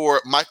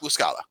for Mike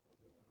Muscala.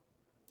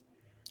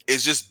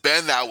 It's just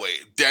been that way.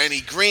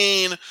 Danny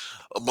Green,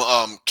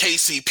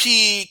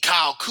 KCP,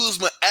 Kyle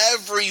Kuzma,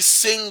 every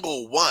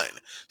single one.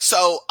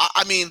 So,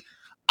 I mean,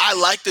 I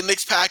like the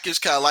Knicks package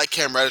because I like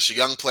Cam Reddish, a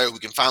young player who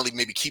can finally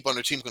maybe keep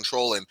under team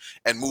control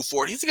and move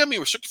forward. He's going to be a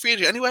restricted free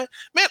agent anyway.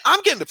 Man,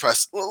 I'm getting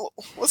depressed. Well,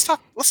 let's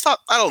talk.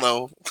 I don't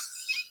know.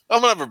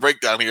 I'm going to have a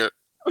breakdown here.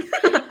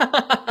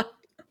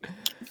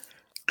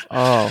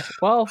 Oh,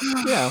 well,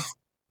 yeah.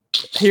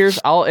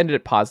 I'll end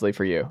it positively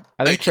for you.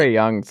 I think Trae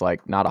Young's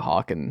like not a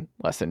Hawk in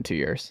less than 2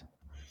 years.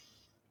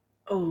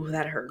 Oh,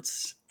 that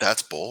hurts.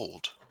 That's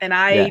bold. And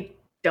I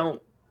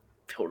don't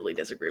totally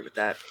disagree with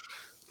that.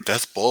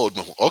 That's bold.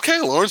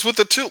 Okay, Lauren's with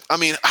it too. I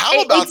mean,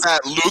 how about that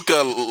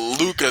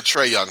Luka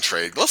Trae Young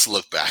trade? Let's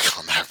look back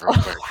on that real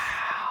quick.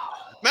 Wow.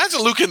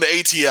 Imagine Luka in the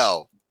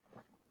ATL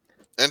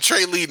and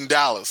Trae leading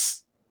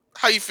Dallas.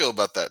 How you feel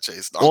about that,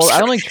 Chase? Well, I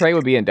don't think Trae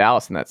would be in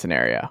Dallas in that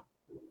scenario.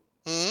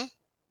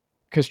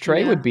 Because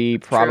Trae would be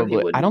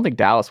probably. I don't think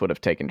Dallas would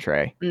have taken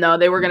Trae. No,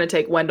 they were going to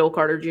take Wendell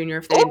Carter Jr.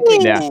 if they didn't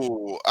take him.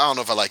 I don't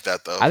know if I like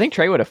that though. I think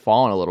Trae would have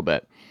fallen a little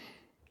bit.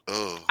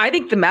 I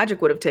think the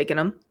Magic would have taken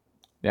him.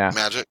 Yeah,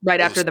 Magic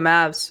after the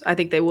Mavs. I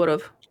think they would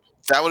have.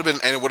 That would have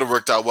been, and it would have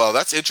worked out well.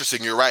 That's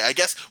interesting. You're right. I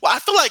guess. Well, I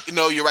feel like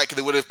you're right because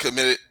they would have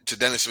committed to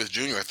Dennis Smith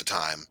Jr. at the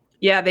time.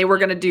 Yeah, they were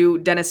going to do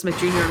Dennis Smith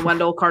Jr. and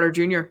Wendell Carter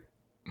Jr.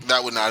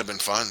 That would not have been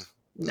fun.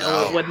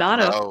 No, it would not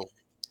have. No.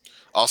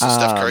 Also,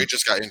 Steph Curry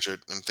just got injured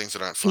and things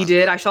that aren't fun. He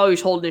did. I saw he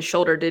was holding his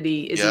shoulder. Did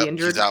he? Is he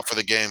injured? He's out for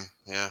the game.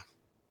 Yeah.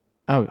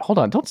 Oh, hold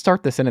on! Don't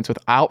start the sentence with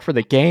 "out for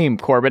the game,"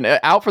 Corbin.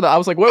 Out for the. I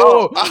was like,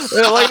 whoa!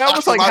 Like I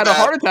almost like had a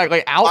heart attack.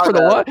 Like out for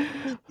the what?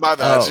 My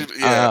bad.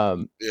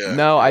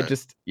 No, I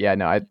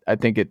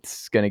think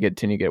it's going to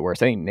continue to get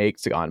worse. I think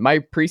Nate's gone. My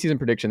preseason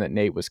prediction that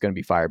Nate was going to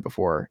be fired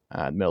before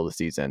the middle of the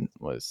season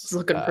was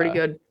looking pretty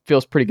good.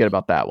 Feels pretty good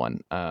about that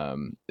one.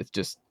 It's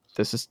just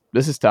this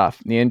is tough.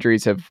 The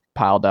injuries have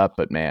piled up,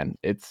 but man,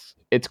 it's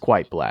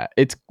quite bad.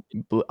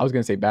 I was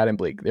going to say bad and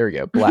bleak. There we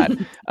go.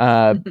 Bad.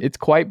 It's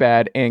quite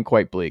bad and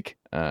quite bleak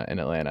in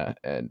Atlanta,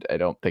 and I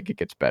don't think it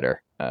gets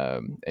better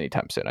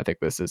anytime soon. I think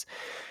this is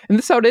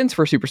how it ends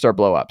for superstar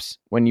blow-ups.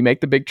 When you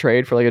make the big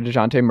trade for like a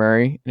DeJounte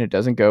Murray and it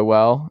doesn't go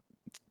well,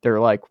 they're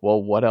like,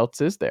 well, what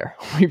else is there?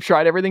 We've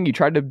tried everything. You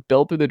tried to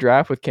build through the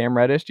draft with Cam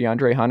Reddish,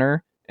 DeAndre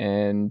Hunter,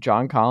 and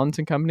John Collins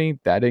and company.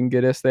 That didn't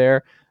get us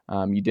there.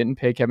 You didn't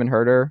pay Kevin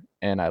Huerter,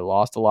 and I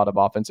lost a lot of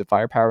offensive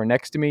firepower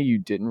next to me. You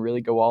didn't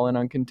really go all in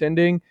on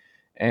contending.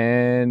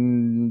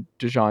 And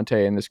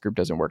DeJounte and this group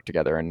doesn't work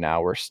together, and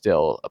now we're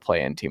still a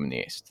play-in team in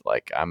the East.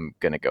 Like, I'm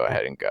going to go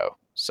ahead and go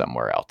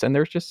somewhere else. And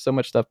there's just so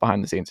much stuff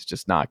behind the scenes. It's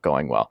just not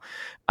going well.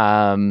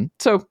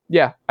 So,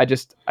 yeah, I'd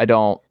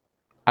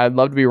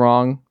love to be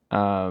wrong,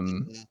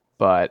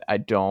 but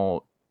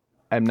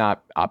I'm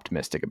not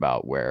optimistic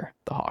about where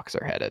the Hawks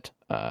are headed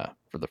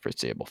for the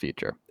foreseeable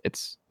future.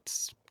 It's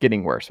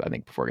getting worse, I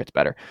think, before it gets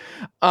better.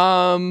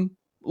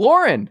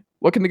 Lauren,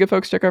 what can the good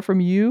folks check out from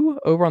you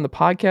over on the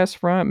podcast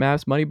front?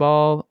 Mavs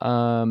Moneyball,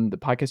 the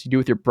podcast you do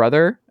with your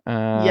brother.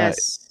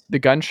 Yes. The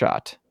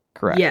Gunshot,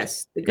 correct?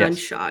 Yes, the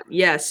Gunshot.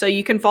 Yes. So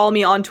you can follow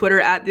me on Twitter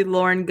at the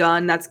Lauren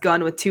Gunn. That's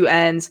Gunn with 2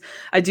 N's.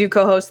 I do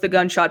co-host the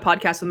Gunshot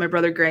podcast with my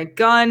brother Grant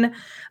Gunn.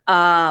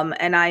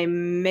 And I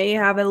may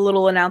have a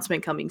little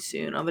announcement coming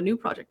soon of a new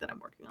project that I'm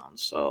working on.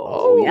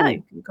 So yeah,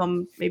 you can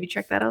come maybe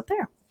check that out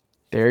there.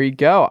 There you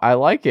go. I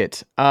like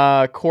it.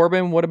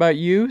 Corban, what about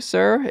you,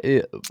 sir?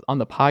 On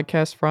the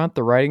podcast front,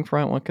 the writing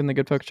front, what can the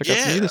good folks check out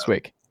from you this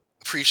week?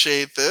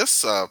 Appreciate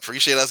this.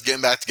 Appreciate us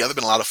getting back together.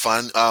 Been a lot of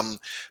fun.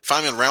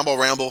 Find me on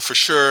Ramble for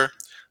sure.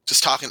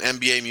 Just talking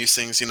NBA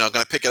musings. Going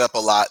to pick it up a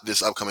lot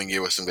this upcoming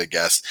year with some good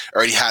guests.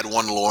 Already had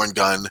one Lauren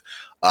Gunn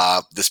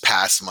this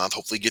past month.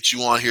 Hopefully get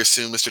you on here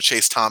soon, Mr.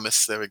 Chase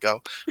Thomas. There we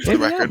go. For the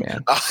record.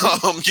 Man.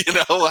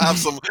 We'll have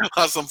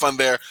some fun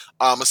there.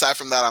 Aside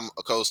from that, I'm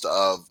a host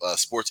of a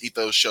Sports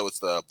Ethos show. It's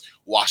the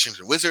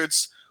Washington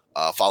Wizards.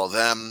 Follow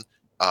them.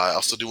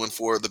 Also doing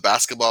for the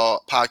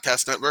Basketball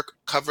Podcast Network,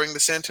 covering the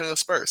San Antonio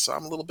Spurs. So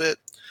I'm a little bit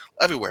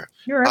everywhere.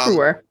 You're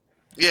everywhere.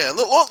 Yeah,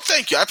 well,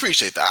 thank you. I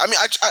appreciate that. I mean,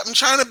 I'm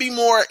trying to be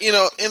more,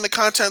 in the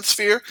content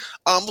sphere.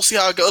 We'll see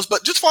how it goes.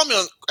 But just follow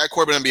me at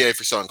Corban NBA if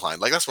you're so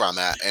inclined. Like, that's where I'm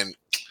at. And,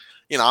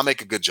 I'll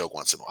make a good joke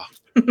once in a while.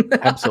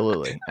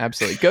 Absolutely.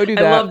 Go do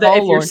that. I love that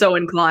if you're so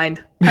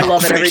inclined. I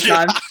love it every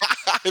time.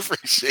 I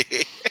appreciate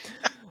it.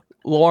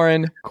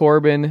 Lauren,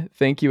 Corban,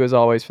 thank you as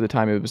always for the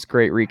time. It was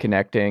great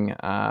reconnecting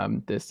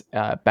this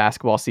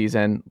basketball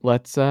season.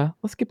 Let's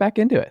get back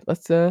into it.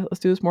 Let's do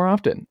this more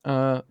often.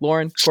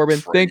 Lauren, Corban,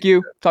 thank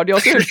you. Talk to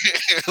y'all soon.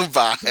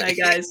 Bye. Bye,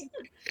 guys.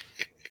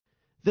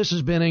 This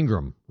is Ben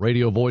Ingram,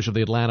 radio voice of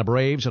the Atlanta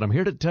Braves, and I'm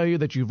here to tell you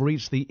that you've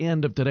reached the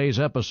end of today's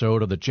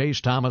episode of the Chase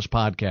Thomas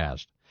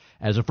Podcast.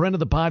 As a friend of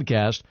the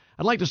podcast,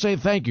 I'd like to say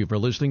thank you for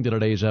listening to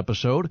today's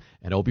episode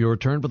and hope you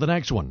return for the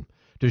next one.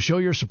 To show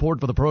your support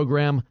for the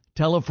program,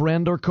 tell a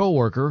friend or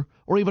coworker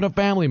or even a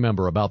family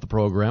member about the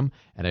program.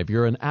 And if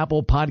you're an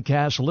Apple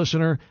Podcast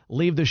listener,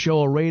 leave the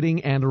show a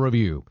rating and a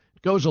review.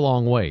 It goes a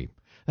long way.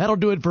 That'll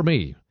do it for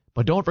me.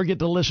 But don't forget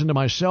to listen to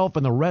myself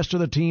and the rest of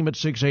the team at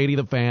 680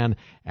 The Fan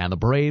and the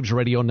Braves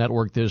Radio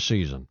Network this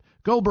season.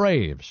 Go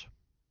Braves!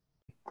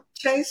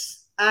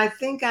 Chase, I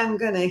think I'm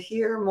going to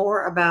hear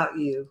more about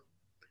you.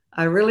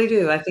 I really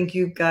do. I think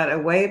you've got a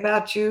way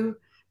about you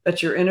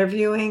that you're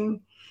interviewing,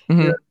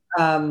 your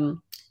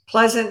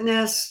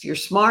pleasantness, you're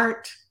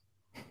smart.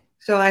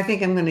 So I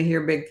think I'm going to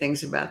hear big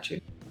things about you.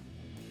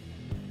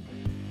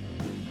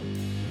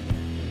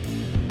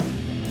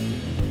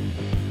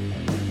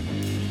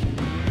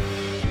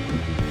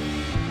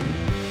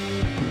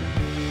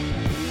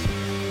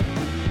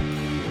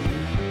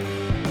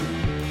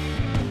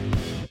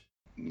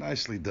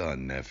 Nicely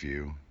done,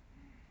 nephew.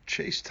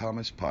 Chase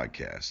Thomas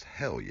Podcast.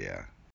 Hell yeah.